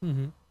fara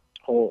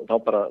og þá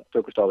bara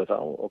tökust á við það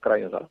og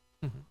græjum það.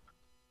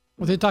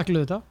 Og þið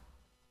takluðu þetta?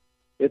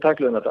 Við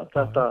takluðum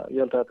þetta. Ég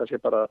held að þetta sé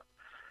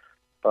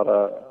bara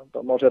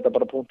má setja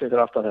bara punktin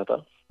fyrir aftan þetta.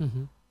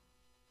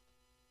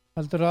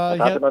 Heldur að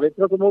það sem við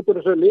tökum út úr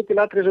þessu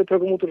lykilatriði sem við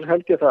tökum út úr þessu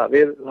helgi það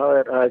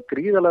er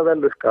gríðarlega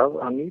vel lukkað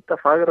að nýta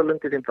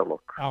Fagralund í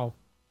Þingdarlokk. Já.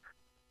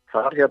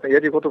 Þar ég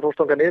er í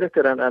Fótboltastanga niður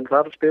eftir en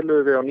þar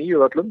spiluðum við á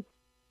 9 völlum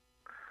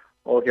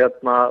og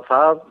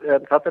það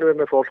erum við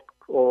með fólk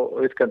og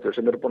iðkendur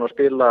sem eru búin að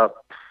spila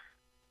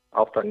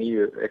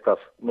 8-9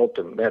 eitthvað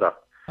mótum meira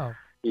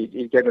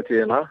í gegnum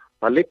tíðina.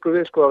 Það liggur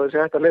við sko að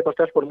þessi hægt að leipa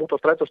stelpunum út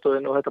á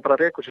strætóstöðinu og þetta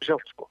bara rekur sér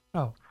sjálft sko.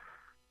 Já.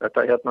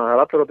 Þetta það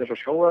er allir orðin svo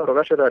sjóaðar og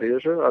vessiraðar í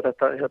þessu að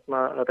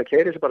þetta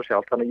keyrir sér bara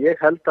sjálft. Þannig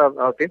ég held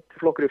að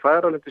fimmtiflokkur í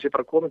Fagralundi sé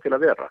bara komin til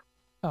að vera.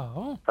 Já.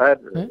 Það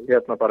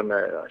er bara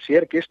með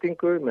sér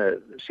gistingu,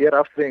 með sér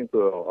aftreyingu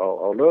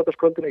á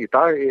laugardagskvöldinu. Í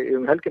dag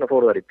helgina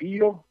fóru þær í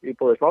bíó, í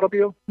bóði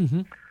Smárabíó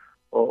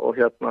og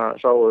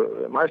sáu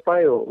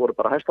Maísbæ og voru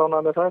bara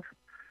hæstánað með það.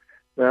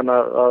 Meðan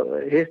að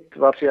hitt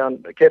var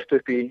síðan keyrt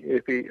upp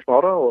í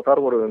Smára og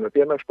þar voru við með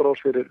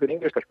BMX-brós fyrir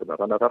yngri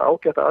stelpurnar. Þannig að það er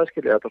ágætt að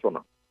aðskilja þetta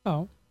svona. Já.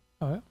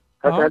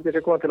 Þetta held ég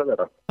sé komin til að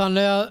vera.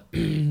 Þannig að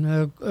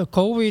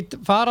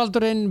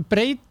COVID-faraldurinn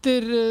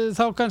breytir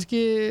þá kannski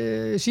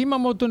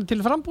símamótun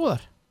til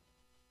frambúðar?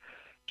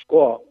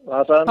 Sko,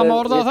 það má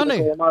orða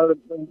þannig.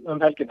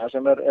 Helgina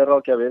sem er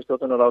ráðgjafi,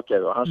 stjórnunar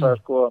ráðgjafi og hann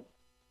sagði sko,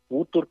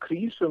 út úr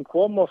krísum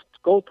kom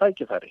oft góð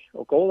tækifæri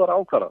og góðar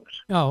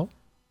ákvarðanir. Já.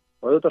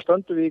 Og auðvitað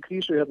stöndum við í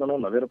krísu hérna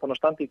núna. Við erum búin að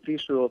standa í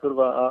krísu og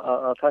þurfa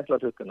að tækla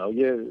hlutina og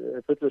ég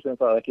fullvist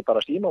það ekki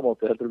bara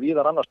símamóti, heldur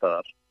víðar annar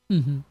staðar.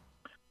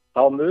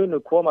 Þá munu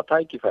koma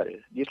tækifæri.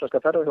 Íslenska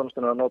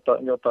ferðarþjónustan að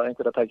njóta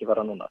einhverja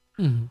tækifæra núna.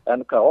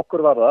 En hvað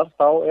okkur varðar,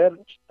 þá er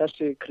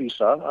þessi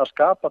krísa að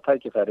skapa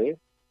tækifæri.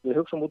 Við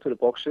hugsum út fyrir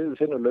boxið,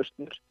 við finnum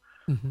lausnir,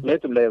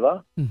 leitum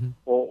leiða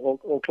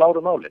og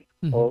klárum málin.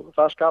 Og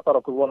það skapar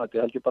okkur vonandi,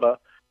 held ég bara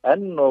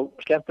enn og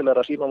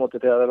skemmtilegra símamóti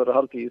þegar það verður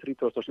haldið í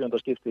 37.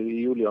 skiptið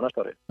í júlí á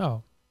næsta ári.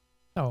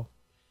 Já.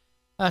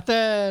 Þetta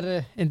er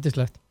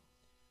yndislegt.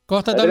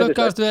 Gott að þetta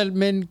lukkast vel,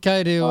 minn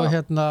kæri og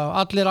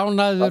allir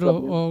ánægður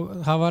og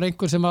það var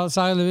einhver sem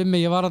sagði við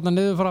mig, ég var hérna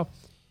niður frá,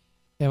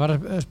 ég var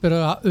að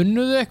spyrja,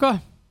 unnuðu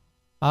eitthvað?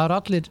 Það er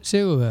allir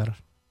sigurvegarar.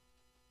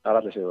 Það er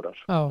allir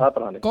sigurvegarar. Það er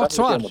bara hann.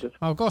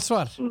 Gott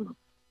svar.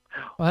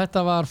 Og þetta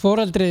var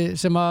foreldri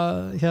sem að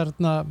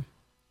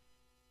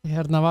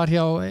hérna var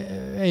hjá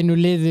einu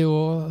liði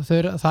og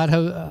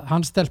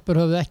hans stelpur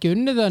höfðu ekki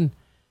unnið en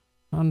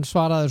hann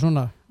svaraði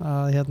svona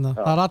að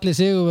það er allir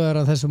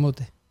sigurvegarar á þessu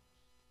móti.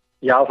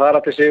 Já, það er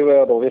allir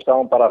sigurvegarar og við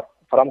sáum bara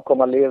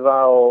framkoma liða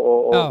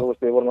og þú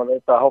veist, við vorum að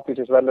veita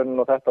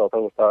hátíðisverðlaunin og þetta og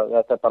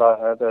þetta er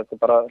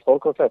bara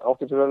stórkostlegt.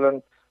 Hátíðisverðlaun,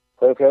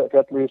 þau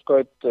fjallu í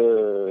skaut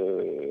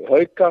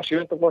Hauka,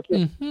 7. flokki,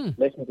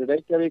 Leiknir í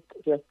Reykjavík,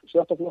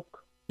 7.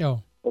 flokk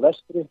og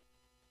Vestri.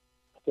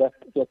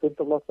 Fékk 5.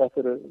 flokk, þetta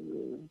eru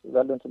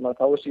verðlaun sem að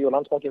KSÍ og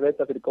Landsbanki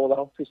veita fyrir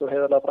góða háttvís og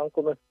heiðarlega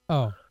framkomu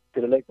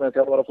fyrir leikmenn,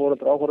 þjálfara,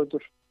 foreldra,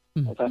 áhorfendur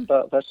og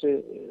þessi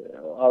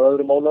að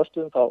öðrum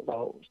ólöstum þá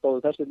stóðu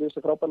þessi lýsi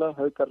frábælega,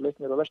 Haukar,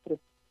 Leiknir og Vestri.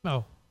 Já,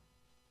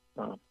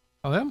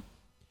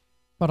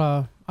 bara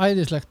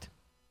æðislegt.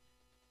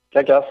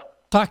 Kekjað.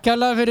 Takk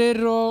kærlega fyrir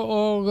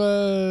og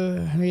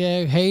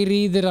ég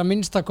heyri í þér að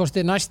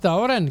minnstakosti næsta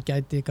ára en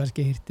gæti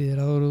kannski hýrt í þér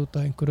að þú eru út á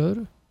einhverju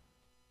öðru.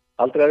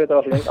 Aldrei að vita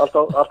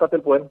alltaf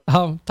tilbúin.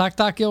 Já,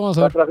 takk Jóhann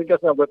Þór. Takk fyrir að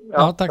fylgjast með okkur.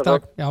 Já,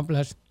 takk. Já,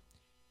 bless.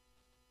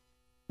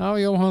 Já,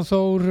 Jóhann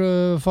Þór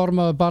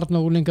formaður barn-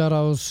 og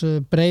unglingaráðs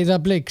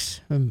Breiðabliks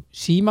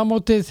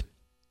símamótið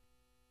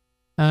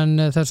en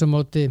þessu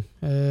móti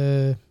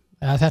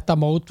þetta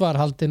mót var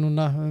haldið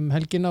núna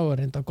helgina og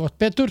reynda gott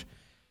betur.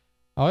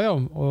 Já,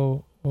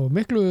 og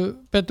miklu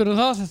betur en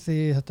það því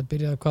þetta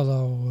byrjaði hvað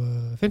á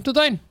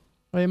 50-daginn,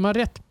 ef ég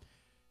maður rétt.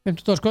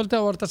 50-dagskvöldi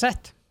var þetta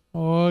sett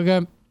og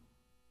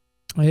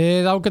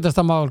það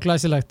ágætasta mál,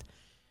 glæsilegt.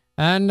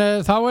 En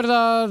þá er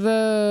það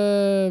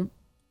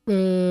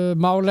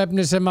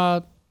málefni sem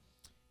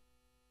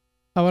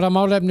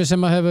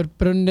að hefur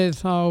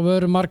brunnið á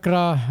vöru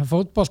margra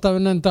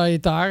fótboltavinnenda í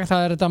dag.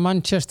 Það er þetta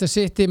Manchester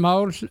City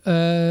mál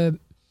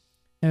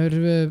hefur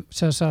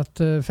sem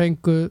sagt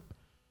fengu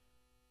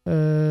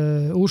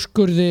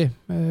úrskurði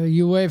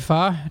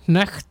UEFA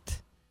nekt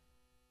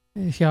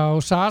hjá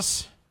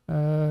SAS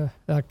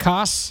eða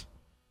CAS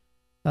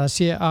eða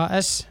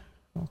CAS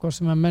og hvað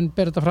sem að menn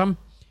ber þetta fram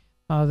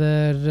það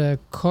er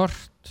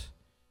Court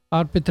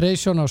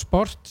Arbitration of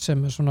Sport sem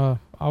er svona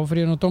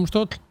áfrýjun og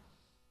dómstól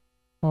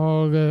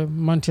og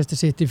Manchester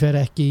City fer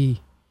ekki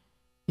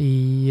í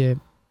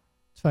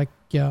 2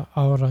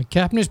 ára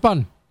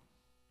keppnisbann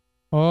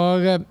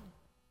og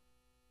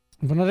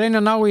búin að reyna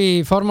að ná í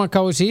formann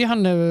KSÍ,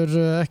 hann hefur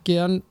ekki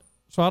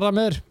svarað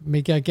mér,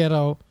 mikið að gera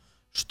á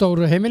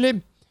stóru heimili,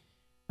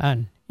 en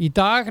í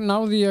dag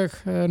náði ég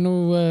nú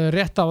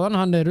rétt á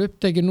hann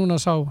upptekinn núna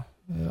sá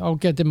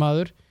ágæti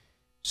maður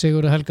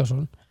Sigurður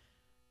Helgason,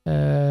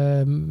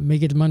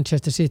 mikill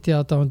Manchester City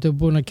aðdáandi,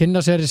 búin að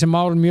kynna sér þessi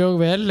mál mjög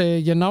vel.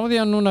 Ég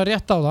náði hann núna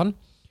rétt á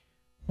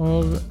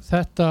og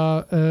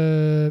þetta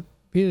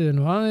býðið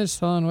nú aðeins,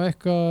 það nú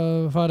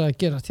eitthvað farið að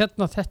gera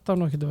hérna, þetta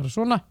nú ekki að vera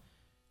svona,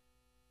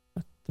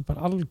 þetta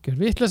bara algjör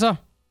vitleysa,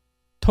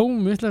 tóm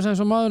vitleysa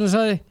eins og maðurinn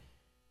sagði.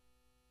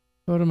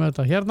 Svo erum við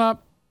þetta hérna,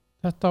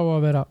 þetta á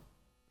að vera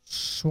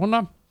svona,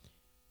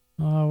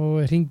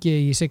 og hringi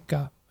í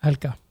Sigga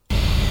Helga.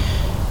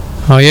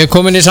 Ég er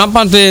komin í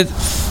samband við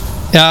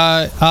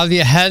að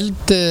ég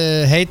held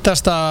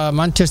heitasta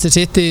Manchester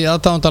City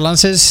aðdáanda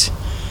landsins.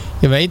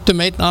 Ég veit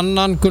einn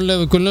annan,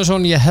 Gunnleifur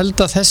Gunnlaugsson, ég held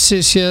að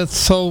þessi sé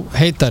þó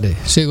heitari,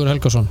 Sigur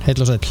Helgason,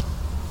 heil og sæll.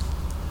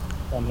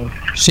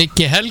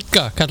 Siggi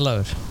Helga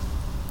kallaður.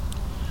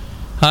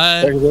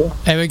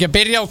 Ef við ekki að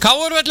byrja á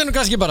KR-vellinu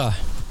kannski bara?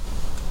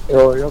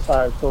 Jú, það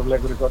er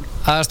stórleikur í kvöld.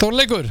 Það er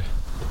stórleikur? Já.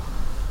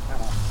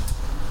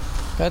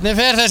 Hvernig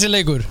fer þessi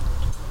leikur?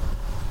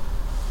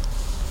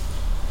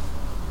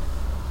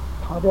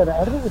 Það er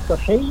erfitt að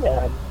segja,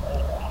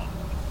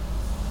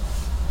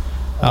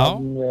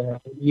 en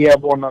ég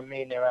vona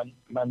mínu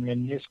menn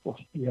vinni, sko.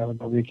 Ég hef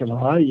það vikið með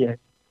það. Ég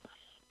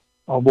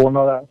á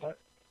vonað að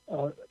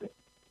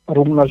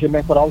rúna sér með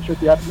einhver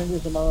ásett í erningu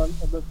sem að hann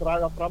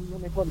draga fram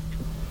núna í kvöld.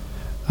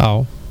 Já.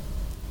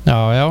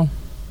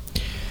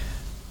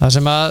 Það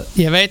sem að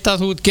ég veit að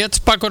þú ert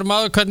getspakur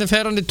maður, hvernig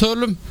fer hann í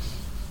tölum?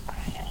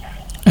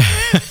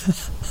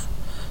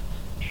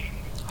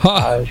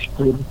 Það er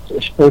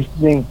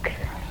spurning.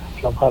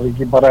 Það var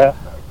ekki bara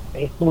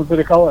 1-0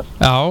 fyrir KR.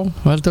 Já,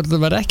 heldur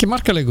það verði ekki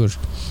markaleikur?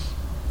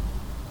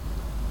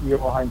 Jú,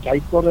 hann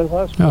gæti orðið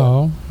það, sko.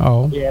 Já.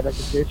 Ég er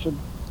ekki þessum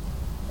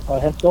að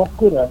henda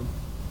okkur, en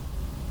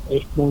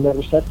 1-0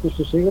 eru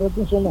sterkustu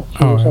sigurðin svona.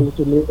 Svo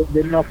sæltu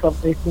vinna alltaf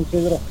 1-0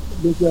 sigra,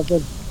 líkið af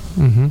þeim.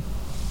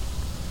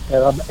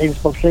 Eða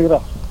einsbál sigra.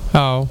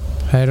 Já,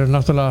 þeir eru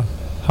náttúrulega,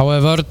 þá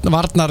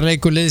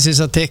varnarleikur liðsins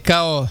að tikka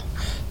og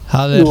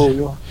það er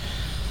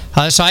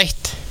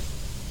sætt.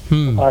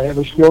 Það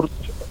hefur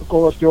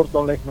góða stjórn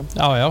á leiknum.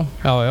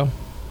 Já.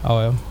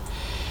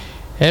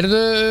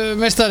 Heyrðu,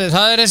 meistari,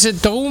 það er þessi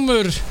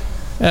dómur,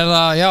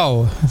 það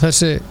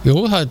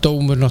er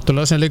dómur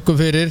náttúrulega sem liggur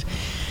fyrir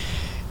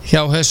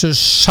hjá þessu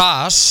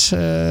SAS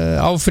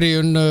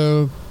áfríun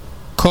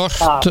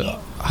kort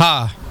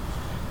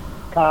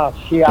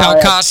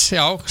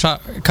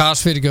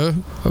CAS fyrirgjöf,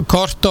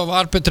 Court of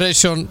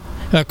Arbitration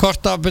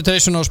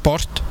of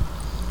Sport.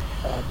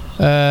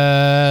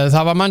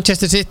 Það var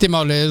Manchester City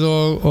málið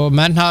og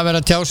menn hafa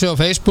verið að tjá sig á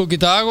Facebook í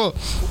dag og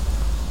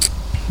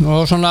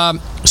svona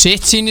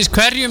sitt sýnist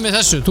hverju með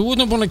þessu. Þú ert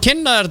nú búin að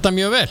kynna þetta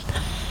mjög vel.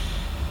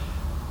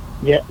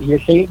 Ég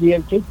hef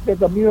kynnt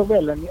þetta mjög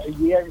vel, en ég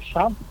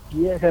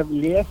hef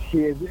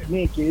lesið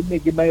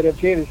mikið meira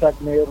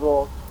fyrirsagnir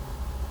og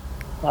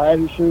það er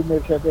í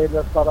sumir sem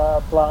verðast bara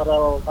að blara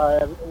og það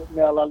er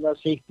meðal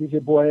annars City sem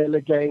búið að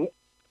eðileggja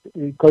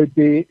í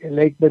kaupi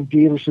leikmenn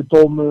dýrustu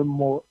dómum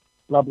og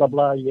bla bla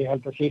bla. Ég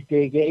held að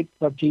City ekki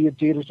 1 af 10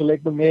 dýrustu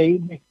leikmenn í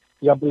heimi.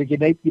 Ég hafði ekki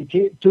neitt í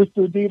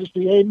 20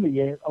 dýrustu í heimi.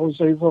 Ég á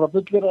þess að ég fór að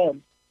fullera, en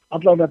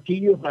allavega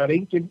 10, það er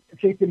engin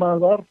City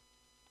maður þar.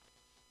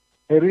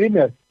 Heyrðu í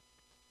mér?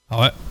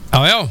 Já.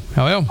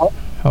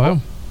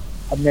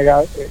 Þannig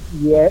að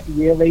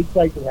ég veit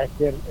ekki,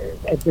 þetta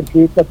er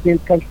hluta til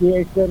kannski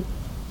einhver.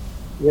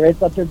 Ég veit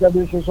að þetta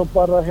er svo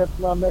bara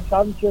með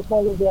Sanchez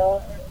máli því að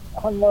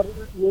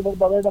ég var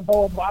bara að fá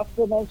að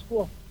vatna hann,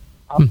 sko.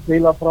 Hann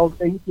spila frá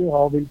lengi,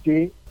 þá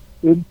vildi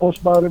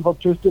umbóðsmaðurinn fá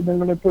 20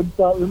 milljónir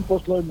punda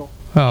umbóðslaun og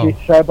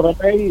Sitt sagði bara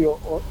nei og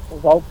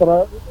þá bara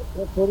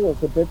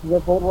þetta betur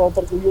við fórum á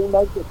bara í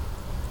United.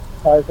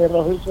 Það er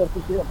þeirra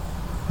hausverki síðan.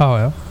 Já,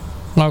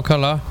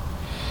 nákvæmlega.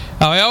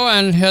 Já,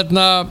 en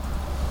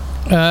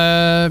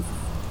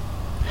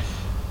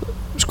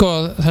sko,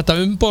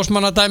 þetta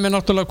umbóðsmannadæmi er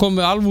náttúrulega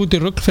komið alveg út í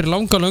rugl fyrir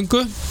langa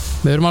löngu.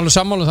 Við erum alveg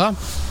sammála það.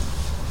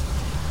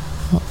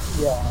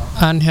 Já.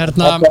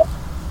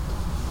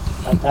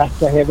 En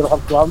þetta hefur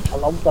haft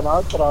langan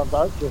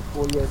aðdraganda að sér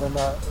og ég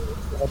meina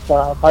þetta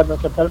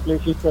financial fair play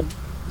system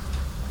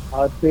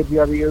það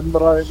byrjar í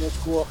umræðinni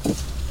sko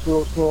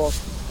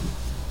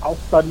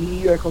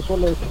 2008-2009 eitthvað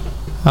svoleiðis.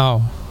 Já.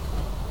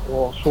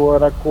 Og svo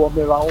er það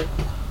komið á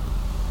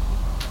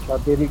það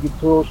byrja ekki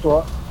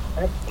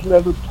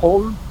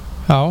 2011-12.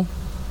 Já.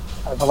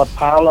 En það var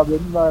talað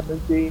það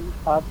myndi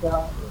taka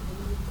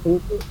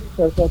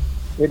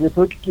verið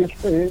fullgilt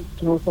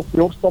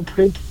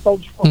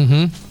 2014-15 sko.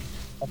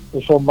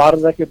 Og svo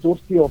varð ekkert úr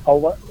því og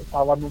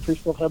það var nú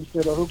fyrst og fremst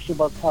verið að hugsa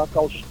að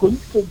taka á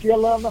skuldum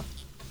félagana.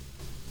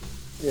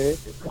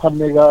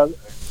 Þannig að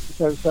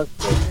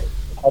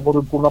það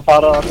voru búin að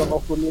fara þarna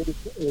nokkur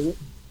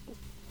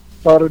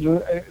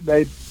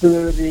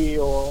Bury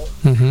og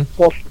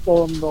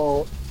Bolton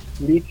og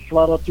Leeds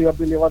var á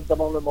tímabili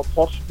vandamálum og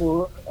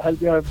Portsmouth held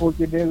ég að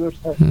fólkið niður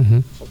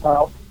og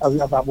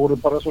það voru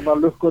bara svona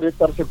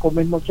lukkurittar sem kom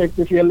inn og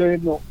keypti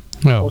félögin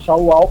og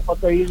sáu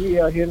áfata í því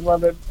að hirða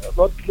með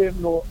völlin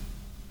og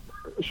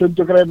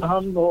sundugreina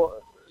hann og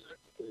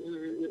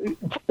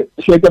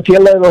setja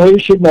félagið á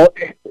hausinn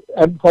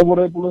en þá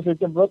voru þau búin að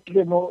setja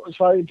völlin og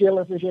svæði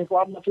félagið sem sé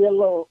eitthvað annað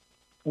félag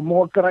og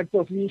mókarækt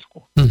á því sko.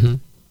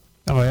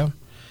 Já.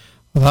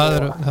 Og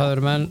það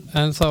eru menn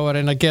ennþá að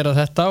reyna að gera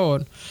þetta og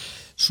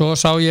svo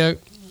sá ég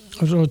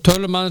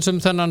tölum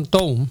aðeins þennan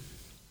dóm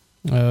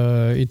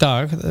í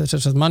dag,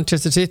 þess að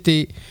Manchester City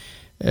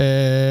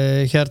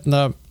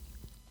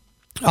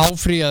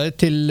áfrýjaði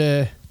til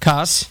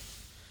CAS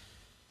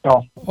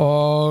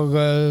og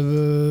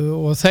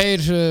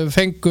þeir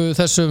fengu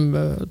þessum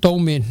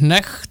dómi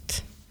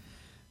hnekkt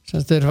sem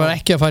þeir var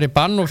ekki að fara í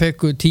bann og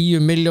fengu 10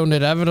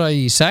 milljónir evra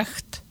í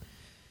sekt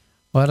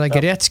og það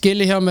ekki rétt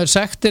skili hjá mér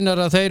sektin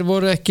að þeir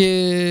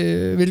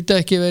vildu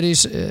ekki vera í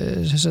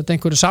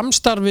einhverju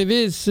samstarfi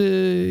við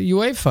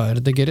UEFA,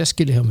 þetta ekki rétt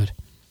skili hjá mér?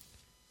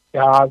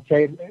 Já,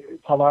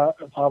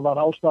 það var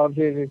ástæðan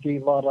fyrir því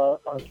var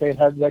að þeir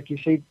hefði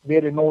ekki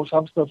verið nógu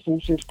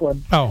samstarfsfúsir sko,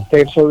 en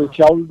þeir sögðu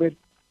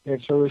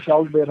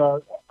sjálfir að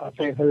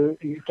þeir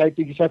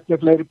gæti ekki sett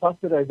með fleiri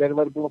partir eða þeir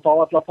væri búin að fá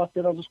alla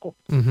partir af það sko.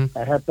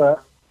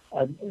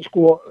 En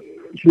sko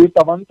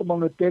hluta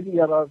vandamálið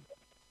byrjar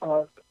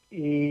að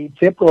í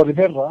februari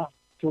fyrra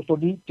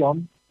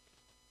 2019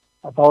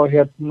 að þá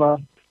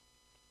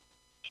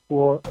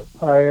sko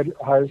það er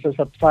sem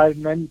sagt 2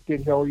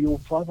 nefndir hjá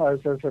UEFA, það er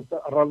sem sagt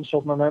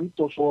rannsóknarnefnd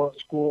og svo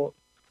sko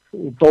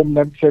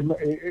dómnefnd sem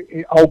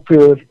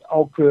ákveður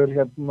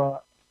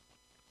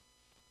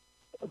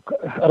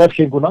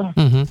refsinguna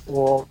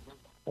og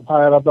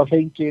það er alltaf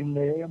fenginn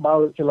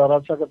maður til að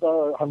rannsaka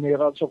það, hann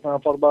er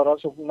rannsóknarformaður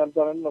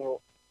rannsóknarnefndarinnar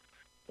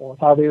og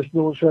það er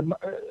nú sem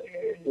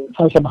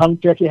það sem hann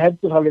fékk í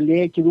hendur hafi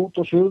lekið út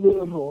á sögur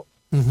og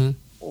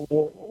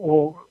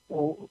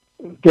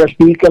Der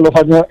Spiegel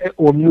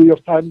og New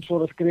York Times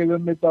voru að skrifa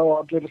þetta og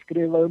allir að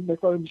skrifa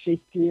eitthvað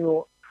City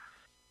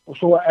og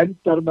svo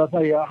endar með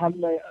það að hann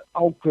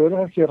ákveður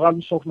þessi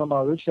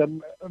rannsóknarmaður sem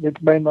vill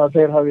meina að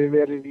þeir hafi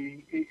verið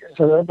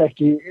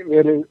ekki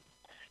verið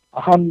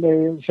að hann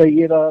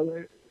segir að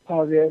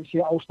það sé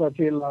ástæða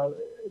til að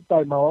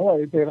dæma á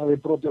að þeir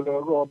hafi brotið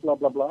lög og bla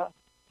bla bla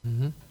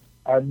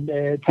en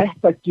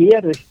þetta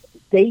gerist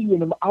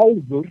deginum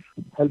áður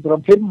heldur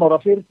 5 ára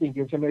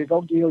fyrtingin sem í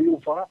gangi hjá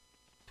UEFA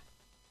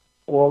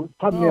og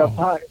þannig að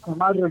það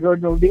er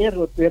raun og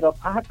veru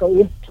að taka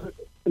upp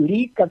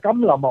líka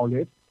gamla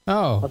málið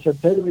þar sem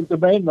þeir vildu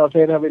meina að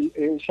þeir hafi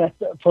sett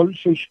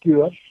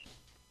fölsuskjöl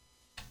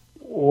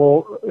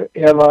og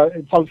eða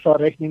falsa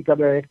reikningar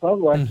eða eitthvað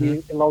og ekki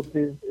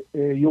látið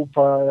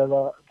UEFA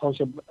eða þá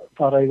sem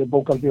fara í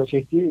bókaldi og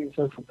City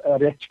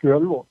rétt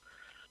skjöl og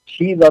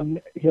síðan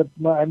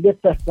en við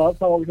þetta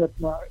þá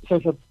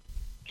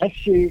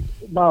þessi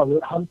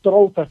maður hann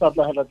dróð þetta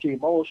alla hennar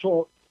tíma og svo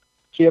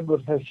kemur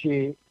þessi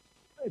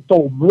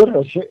dómur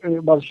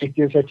maður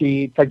sýtti þessi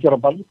í 2 ára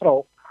bann frá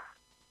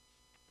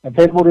en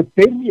þeir voru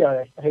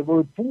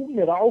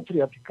búnir að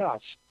áfrýja til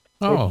CAS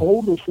þeir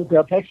fóru sko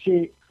þegar þessi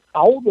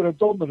áður en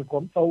dómurinn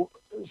kom þá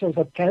sem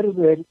það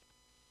kærðu þeir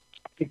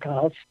til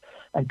CAS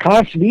en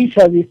CAS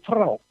vísaði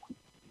frá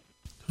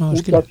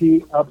út af því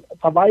að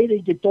það væri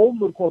ekki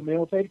dómur komið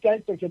og þeir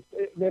gætu ekki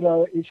vera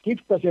að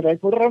skipta sér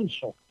einhver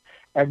rannsókn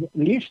en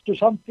lýstu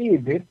samt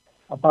yfir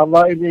að það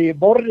væri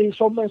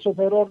Morrison eins og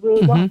þeir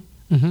orðuðu það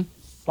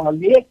það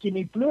lekin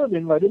í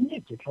blöðin væri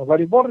mikill það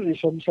væri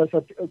Morrison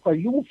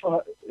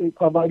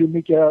hvað væri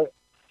mikið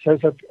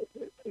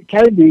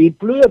kæmi í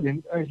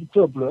blöðin þessi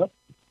 2 blöð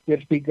Der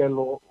Spiegel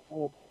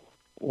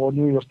og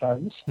New York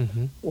Times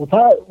og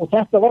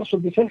þetta var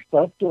svolítið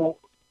sérstakt og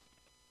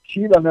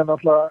síðan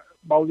náttúrulega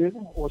málið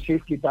og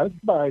City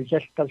dæma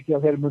hélt kannski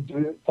að þeir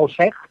myndu fá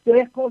sektir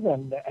eitthvað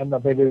en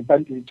að þeir eru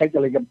bændið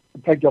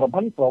tveggja ára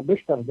bann frá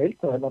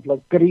meistaradeildinni það er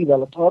náttúrulega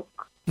gríðarlega tögg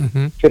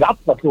fyrir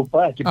alla klúbba,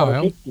 ekki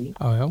bara City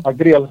það er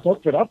gríðarlega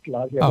tögg fyrir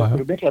alla því að það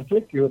eru mikla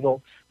tveggjur og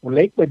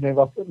leikmenni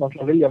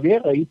náttúrulega vilja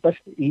vera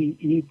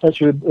í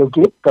þessu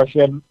glugga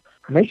sem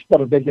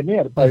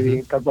meistaradeildin bæði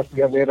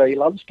kannski að vera í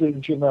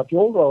landsliðin sína að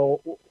fjóra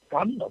og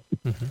annað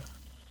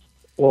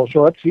og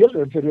svo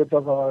félögum fyrir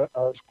þetta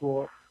að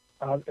sko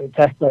að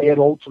þetta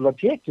ótrúlega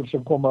tekjur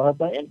sem koma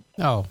þetta inn.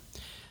 Já.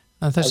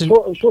 En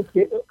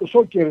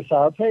svo gerir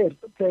það að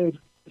þeir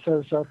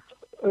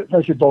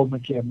þessi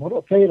dómur kemur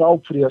og þeir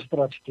áfrýja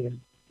strax til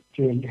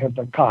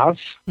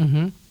CAS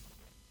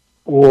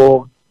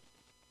og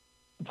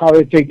það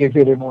er tekið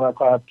fyrir núna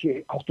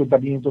 8.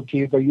 9. og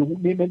 10.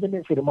 júni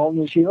minni fyrir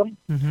mánuði síðan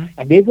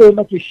en við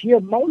höfum ekki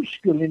séð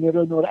málskjölin í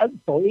raun og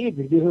ennþá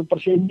yfir, við höfum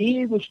bara séð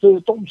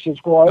niðurstöðu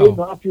dómsins sko að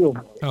einu af 4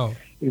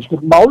 sko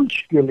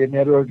málskjölin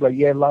auðvitað,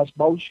 ég las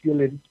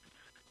málskjölin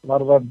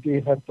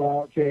varðandi þetta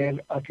þegar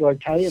ætlaði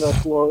að kæra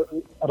sko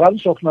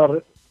rannsóknar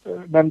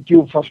nefnd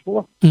UEFA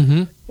sko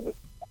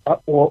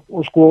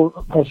og sko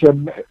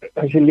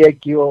þessi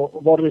leki og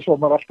Morrison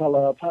var alltaf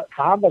að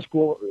það var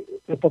sko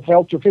upp á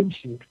 35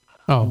 síður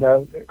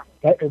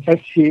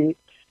Þessi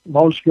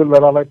málskjöl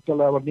verða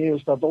væntanlega var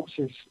niðurstaða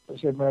dómsins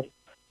sem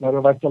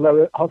verður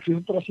væntanlega hátt í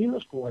 100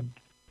 síður sko en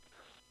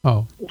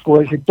sko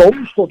þessi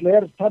dómstóll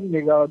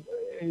þannig að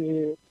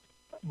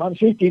mann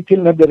sitt í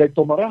tilnefndir einn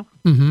dómara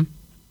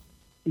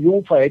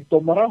UEFA einn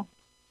dómara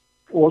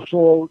og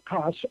svo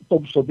KAS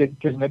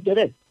dómstóllinn tilnefndir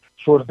einn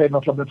svo þeir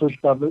náttúrulega með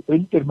fullt af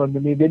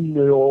undirmönnum í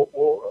vinnu og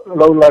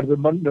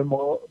löglærðum mönnum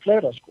og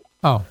fleira sko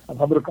en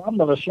það verður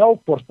gaman að sjá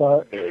hvort að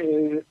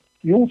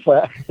UEFA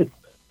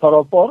þarf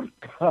að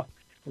borga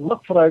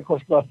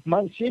lögfræðikostnað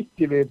mann sitt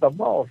við þetta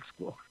mál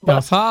sko. Já,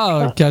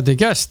 það geti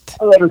gerst.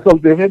 Það verður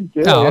svolítið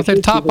fyndið. Já,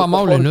 þeir tapa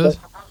málinu.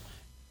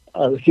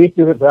 Það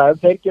sittir fyrir það,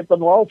 þeir geta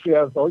nú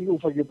áfrýjað þá,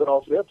 UEFA getur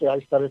áfrýjað, því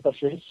Hæstaréttar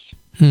Sviss.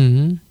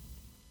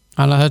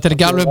 Þannig að þetta er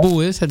ekki alveg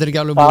búið,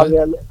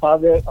 Það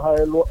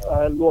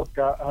er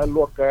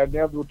loka, en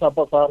ef þú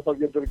tapar þar þá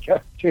getur við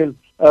kært til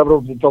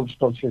Evrópski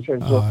dómstólsins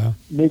eins og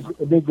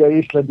mikið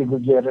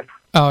Íslendingur gerir.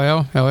 Já.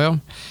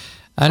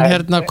 En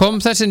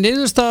kom þessi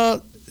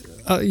niðurstaða,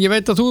 ég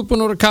veit að þú er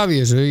búin að vera kafi í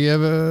þessu,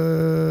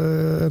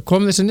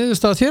 kom þessi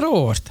niðurstaða þér á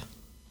óvart?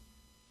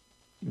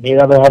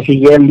 Meðan það sem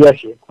ég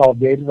lesi, þá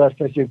virðast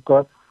þessi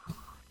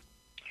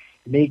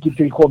mikið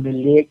til komin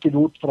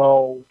lekin út frá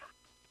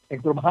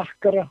einhverjum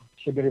hakkara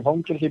sem í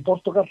fangelsi í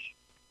Portugal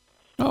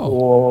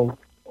og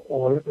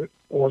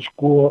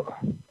sko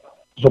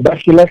svo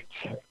merkilegt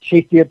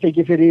sitt ég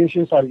tekið fyrir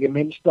þessu, það ekki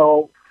minnst á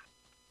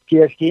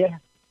PSG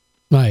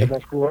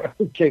sem sko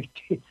keypt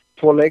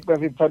 2 leikmenn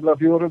fyrir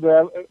 4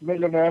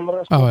 milljónir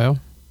evra sko.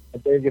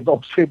 Þetta ekki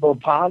uppsvip á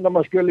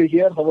Panama skjölu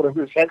hér, það voru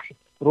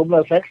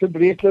rúmlega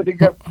 600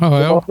 íslendingar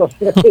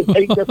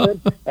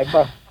en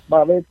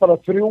maður veit bara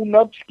 3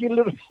 nöfn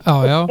skilur.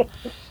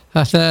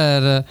 Það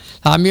er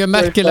mjög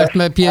merkilegt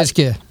með PSG.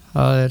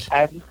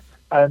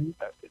 En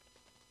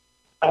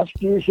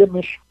eftir því sem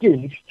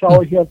skilst þá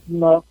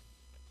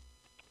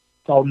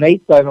þá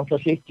neitaði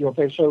náttúrulega City og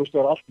þeir sögust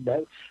vera allt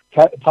með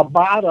það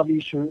var að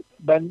vísu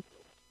menn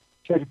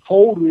þeir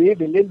fóru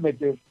yfir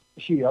limmitið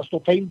síðast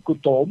og fengu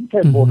dóm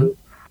þeir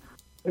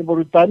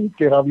voru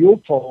dæmdir af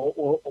UEFA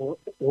og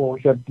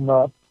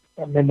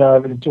minna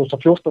að verið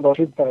 2014 á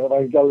hlinda það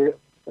var ekki alveg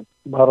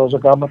maður á svo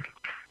gaman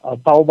að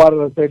þá var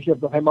þeir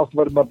heim áttu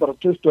verið maður bara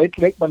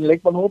 21 leikmann í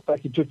leikmannhóp,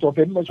 ekki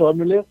 25 eins og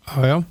önnulið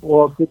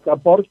og þetta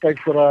borga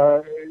einhverja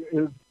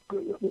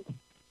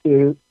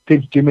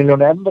 50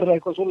 miljónir evra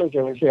eitthvað svoleiðis,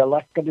 ég vil segja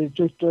lækkandi í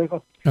 20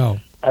 eitthvað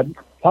en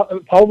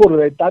þá voru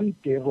þeir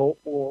dæmdir og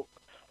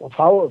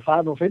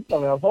það nú finna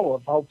við að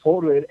þá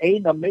fóru þeir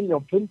 1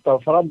 milljón punda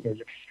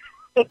framvegir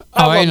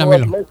á 1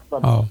 milljón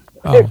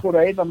þeir fóru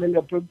 1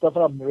 milljón punda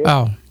framvegir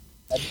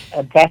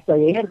en þetta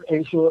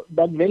eins og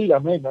menn vilja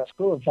meina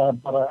sko, það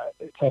bara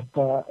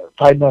þetta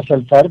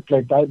financial fair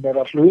play dæmi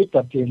að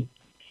hluta til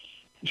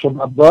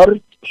svona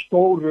vörd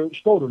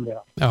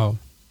stórulega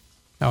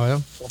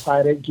og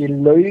það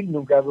engin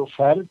launung ef þú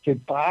ferð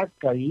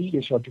tilbaka í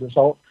þessu öllu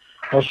þá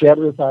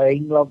sérðu það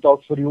England á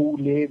 3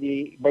 lið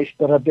í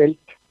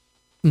meistaradeild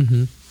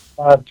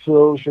það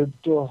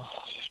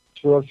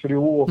 2002-2003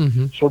 og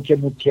svo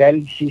kemur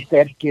Chelsea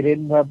sterkir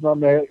inn þarna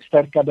með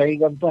sterkan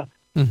eiganda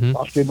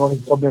allt í núna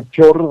komið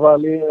 4.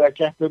 lið að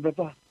keppa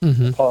þetta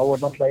þá var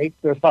náttúrulega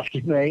eignast allt í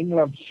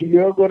England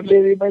 4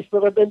 lið í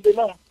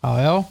meistaradeildina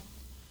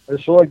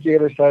svo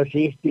gerist það að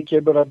City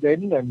kemur að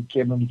inn en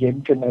kemur ekki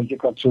inn fyrir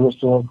eitthvað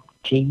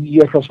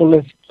 2010 eitthvað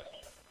svoleiðis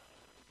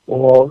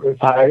og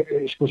það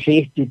sko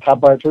City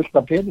tapaði fullt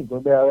af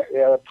peningum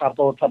eða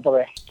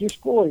tapaði ekki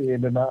sko ég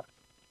meina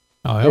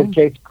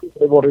þeir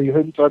voru í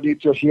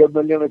 197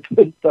 miljónir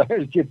punda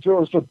ekki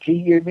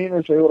 2010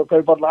 mínus þeir voru að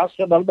kaupa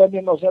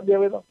Arsenal-mennin og semja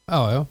við það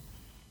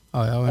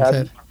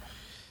en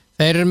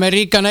þeir eru með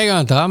ríkan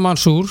eiganda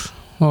Mansour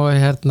og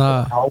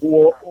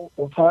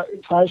og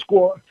það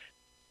sko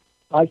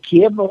það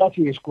kemur að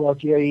því sko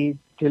að ég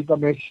til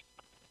dæmis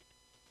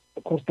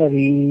hvort það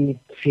í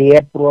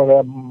febrúar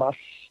eða mars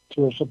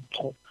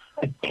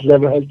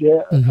 2011 held ég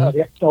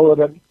rétt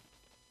áður en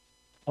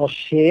þá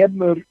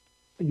semur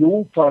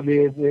UEFA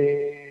við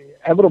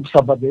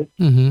Evrópusambandið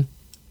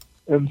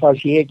það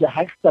sé ekki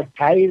hægt að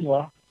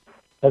kæra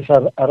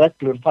þessar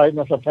reglur,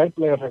 financial fair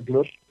play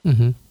reglur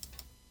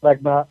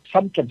vegna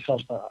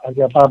samkeppnisástæða, af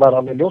því að það var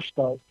alveg ljóst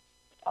að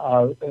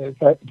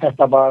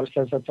þetta var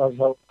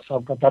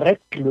samkvæmt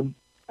reglum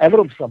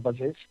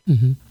Evrópusambandsins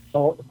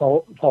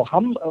þá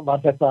var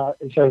þetta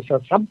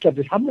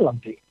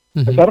samkeppnishamlandi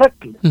þessar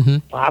reglur,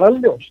 það er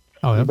alveg ljóst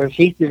menn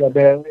sýtti það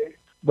með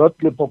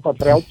völlur på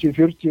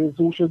 30-40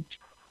 þúsund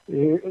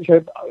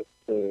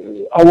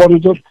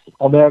áhorfendur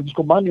og meðan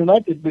sko Man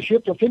United með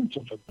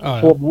 75.000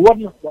 svo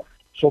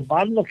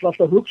var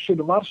náttúrulega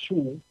hugsunum var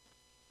svo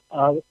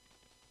að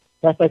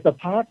þetta ætti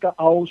að taka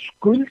á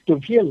skuldum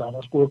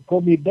félagana sko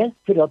komið í veg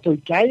fyrir að þau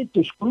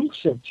gætu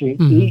skuldsett sig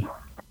í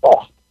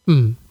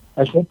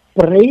en svo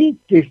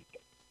breytist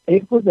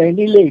einhvern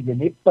veginn í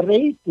leiðinni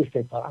breytist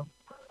þetta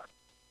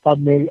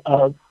þannig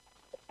að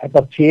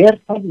þetta fer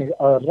þannig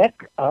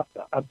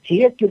að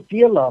tekjur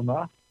félagana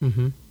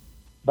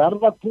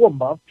verða að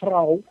koma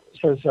frá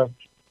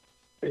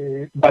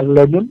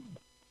verðlaunum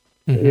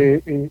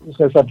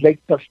þess að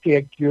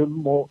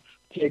leiktarstekjum og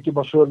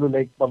tekjum á sölu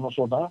leikmann og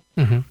svona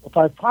og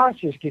það það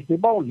sem skiptir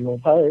máli og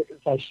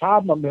það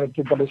sama með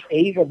til dæmis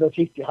eigandi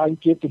City, hann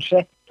getur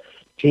sett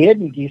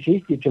pening í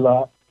City til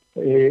að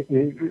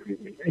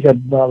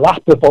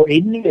lappa upp á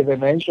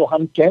innlifin eins og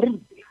hann gerði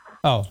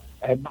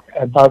en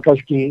það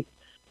kannski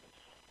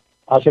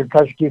það sem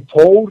kannski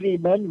fór í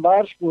menn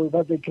var sko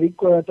þetta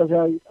kringu þetta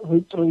þegar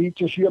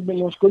 197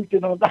 miljón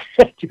skuldin á þetta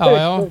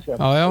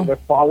það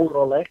er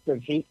fáránlegt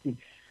en City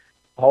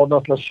þá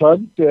náttúrulega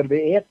söndur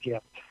við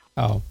Etihad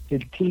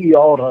til 10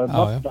 ára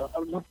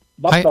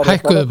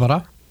hækkuðu bara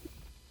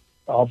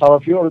það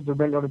var 400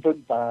 miljónir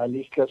punda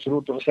líklega sér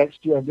út á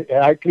 60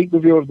 kringu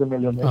 400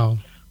 miljónir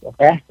og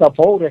þetta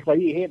fór eitthvað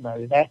í hina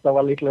þetta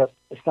var líklega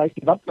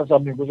stæsti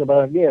nafnasamningu sem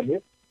það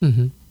verið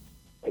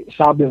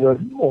samið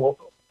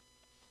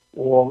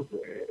og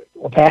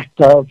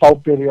þetta þá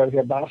byrjar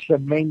hérna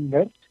Arsene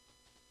Wenger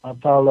að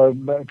tala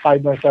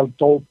financial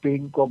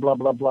doping og bla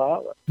bla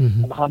bla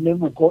en hann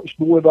nú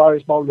snúið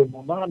aðeins málum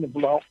núna hann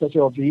búin að átta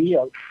sig á því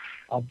að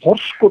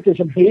forskoti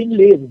sem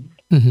liðin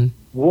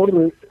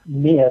voru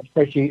með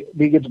þessi,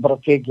 við getum bara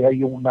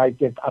tekið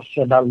United,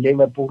 Arsenal,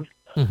 Liverpool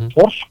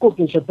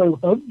forskoti sem þau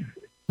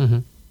höfðu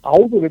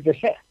áður við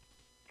þetta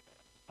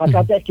það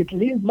gæti ekkert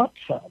lið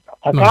matsa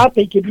það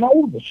gæti ekki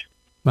náðus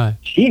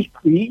sítt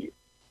í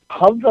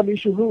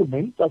haldavísu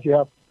hugmynd af því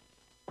að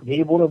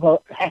við vorum það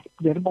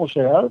heppnir má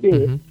segja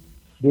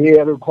við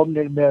erum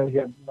komnir með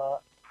hérna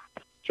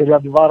fyrir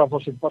að við varum á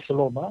sitt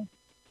Barcelona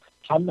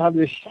hann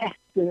hafði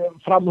sett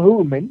fram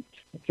hugmynd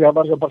þegar hann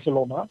var hjá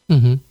Barcelona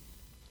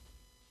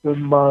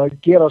að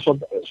gera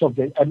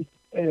svolítið en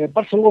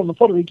Barcelona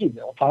fórði ekki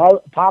og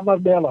það var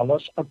meðal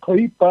annars að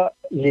kaupa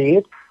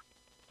lið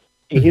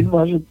í hinn og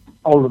þessum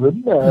álfum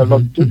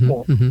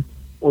löndum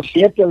og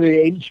setja þau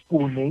í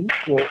einspúning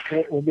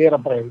og vera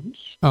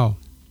breyðins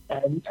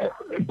en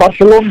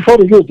Barcelona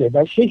fór ekki út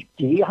það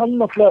City, hann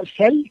náttúrulega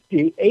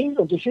seldi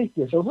eigandi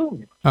City þess að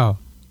hugmynd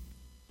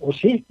og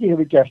City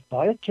hefur gert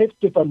það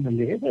keypt upp önnur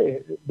lið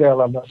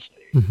meðal annars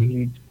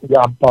í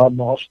Japan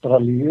og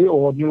Ástralíu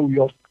og New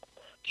York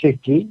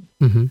City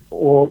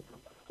og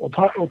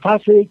það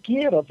þeir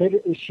gera þeir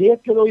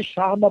setja þau í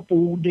sama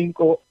búning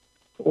og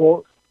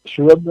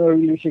sömu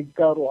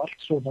auglýsingar og allt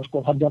svona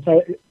sko, þannig að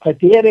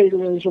þetta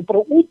eiginlega eins og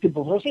bara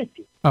útibúð frá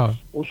City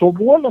og svo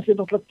vona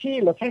þeir náttúrulega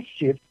til að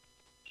þessir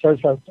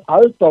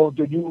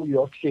aðdáendur New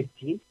York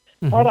City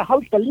það að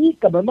halda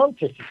líka með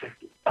Manchester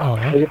City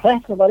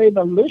þetta var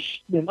eina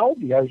lausnin á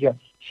því að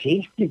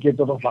City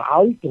getur náttúrulega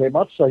aldrei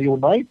matsa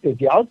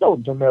United í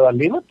aðdáendum eða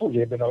Liverpool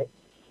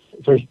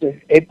þú veist,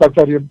 einn af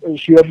hverjum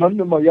 7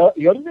 mönnum á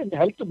jörðinni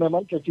heldur með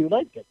Manchester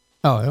United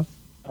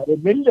það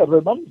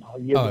milljarður manna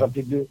og ég að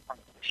byrja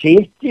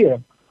City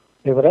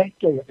hefur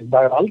ekki,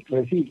 það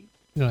aldrei því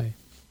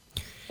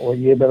og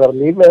ég með að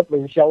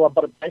Liverpool, ég sjá að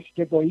bara best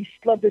á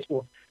Íslandi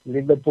sko,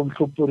 Liverpool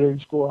klúbburinn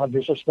sko, hann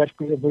svo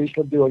sterkur á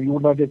Íslandi og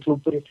United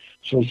klúbburinn,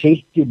 svo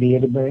City við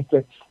erum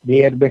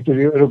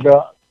einhverju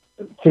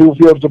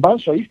 3-4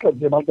 manns á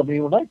Íslandi sem halda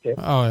með United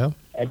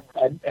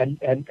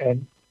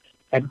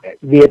en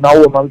við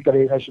náum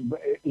aldrei þessum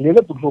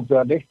Liverpool klúbbi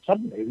að neitt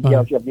þannig því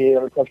að við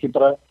erum kannski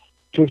bara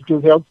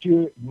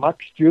 20-30,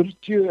 max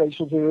 40 eins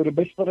og þau eru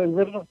meistaraðir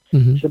verða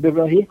sem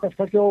eru að hittast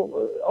kannski á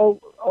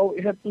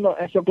hérna,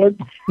 ekki á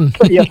Glöndbar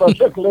ég ætla að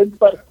segja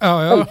Glöndbar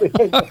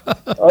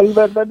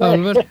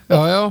Ölver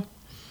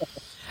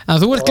en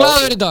þú ert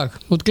glaður í dag,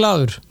 þú ert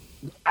glaður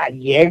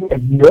ég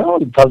er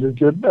mjög talið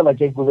kjörn en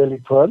það gengur vel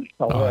í kvöld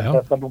þá er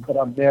þetta nú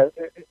bara með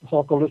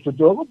þokkalustu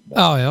dögum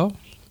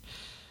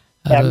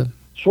en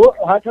svo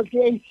það er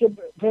kannski eitt sem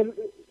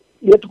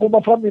ég ætla að koma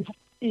fram í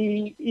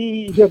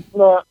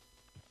hérna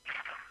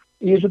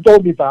í þessu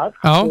dóm í dag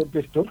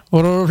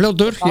voru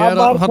fljótur, ég er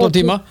að falla á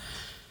tíma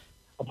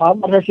og það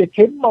var þessi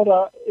 5 ára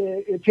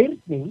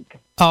fyrning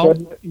sem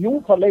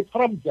Júfa leit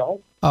framhjá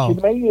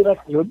sem eigin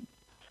reglum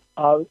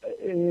að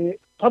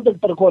það er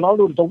bara komin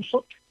álur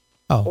dómstóll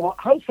og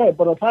hann sagði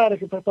bara að það er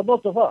ekkert hægt að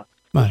nota það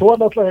svo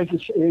náttúrulega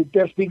þessi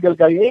Der Spiegel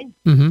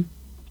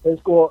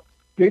sko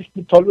byrst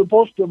í 12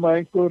 postum að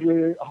einhver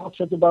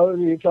hátsettum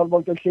aður í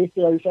fjármálgan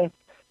City að ég sett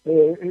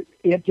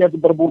Etihad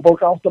bara búið að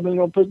borga 8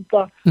 miljón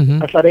punda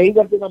ætlar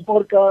eigandinn að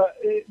borga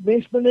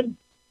mismuninn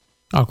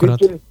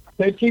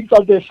þau týndu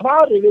aldrei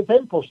svari við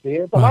þeim posti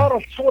þetta var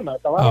allt svona,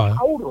 þetta var allt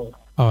áróð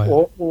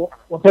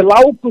og þeir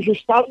lágu svo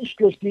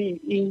stanslust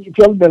í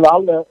fjölmiðla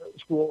alveg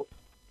sko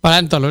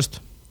bara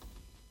endalaust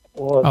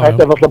og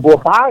þetta er alltaf búið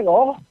að baga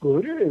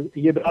okkur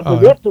ég er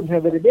alveg vettum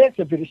hefur verið með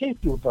sem fyrir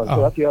City út af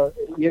því að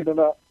ég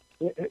meina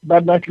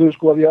menn ætluðu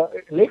sko að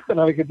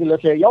leikmenn hafi ekki til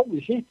að segja já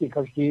í City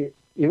kannski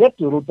í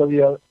vettur út af því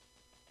að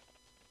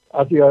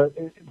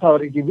það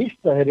var ekki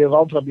víst að þeir eru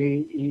áfram í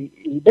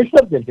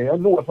meistaradeildinni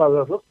en nú er það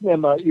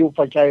nema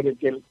Júfa kæri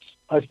til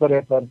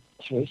Hæstaréttar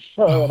Sviss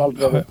það er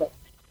aldrei þetta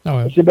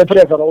sem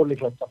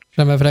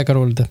er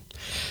frekar ólíklegt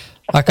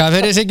Þakka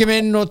fyrir Siggi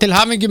minn og til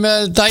hamingju með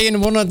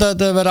daginn vonandi að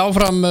þetta verði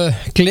áfram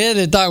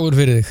gleði dagur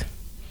fyrir þig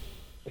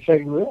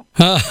Segjum við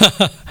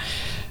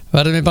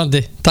verðum í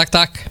bandi,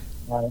 takk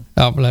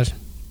Já, bless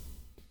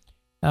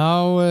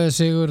Já,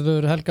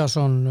 Sigurður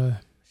Helgason,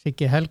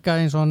 Siggi Helga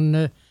eins og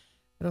hann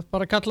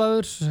bara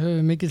kallaður,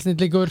 mikil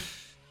snillingur.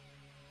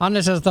 Hann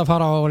sérst að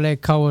fara á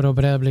leik KR og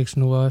Breiðabliks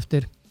nú á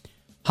eftir.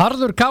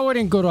 Harður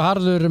KR-ingur og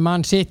harður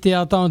Man City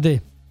aðdáandi.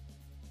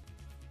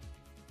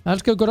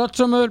 Elsku ykkur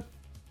öllsömmur,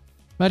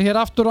 verð hér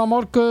aftur á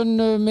morgun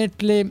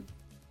milli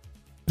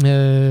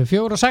 4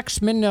 og 6,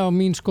 minni á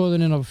mín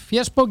skoðunin á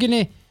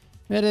fésbókinni,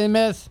 verið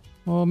með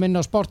og minni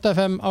á Sport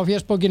FM á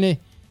fésbókinni.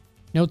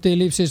 Njótið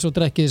lífsins og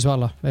drekkiði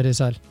svala, verið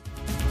sæl.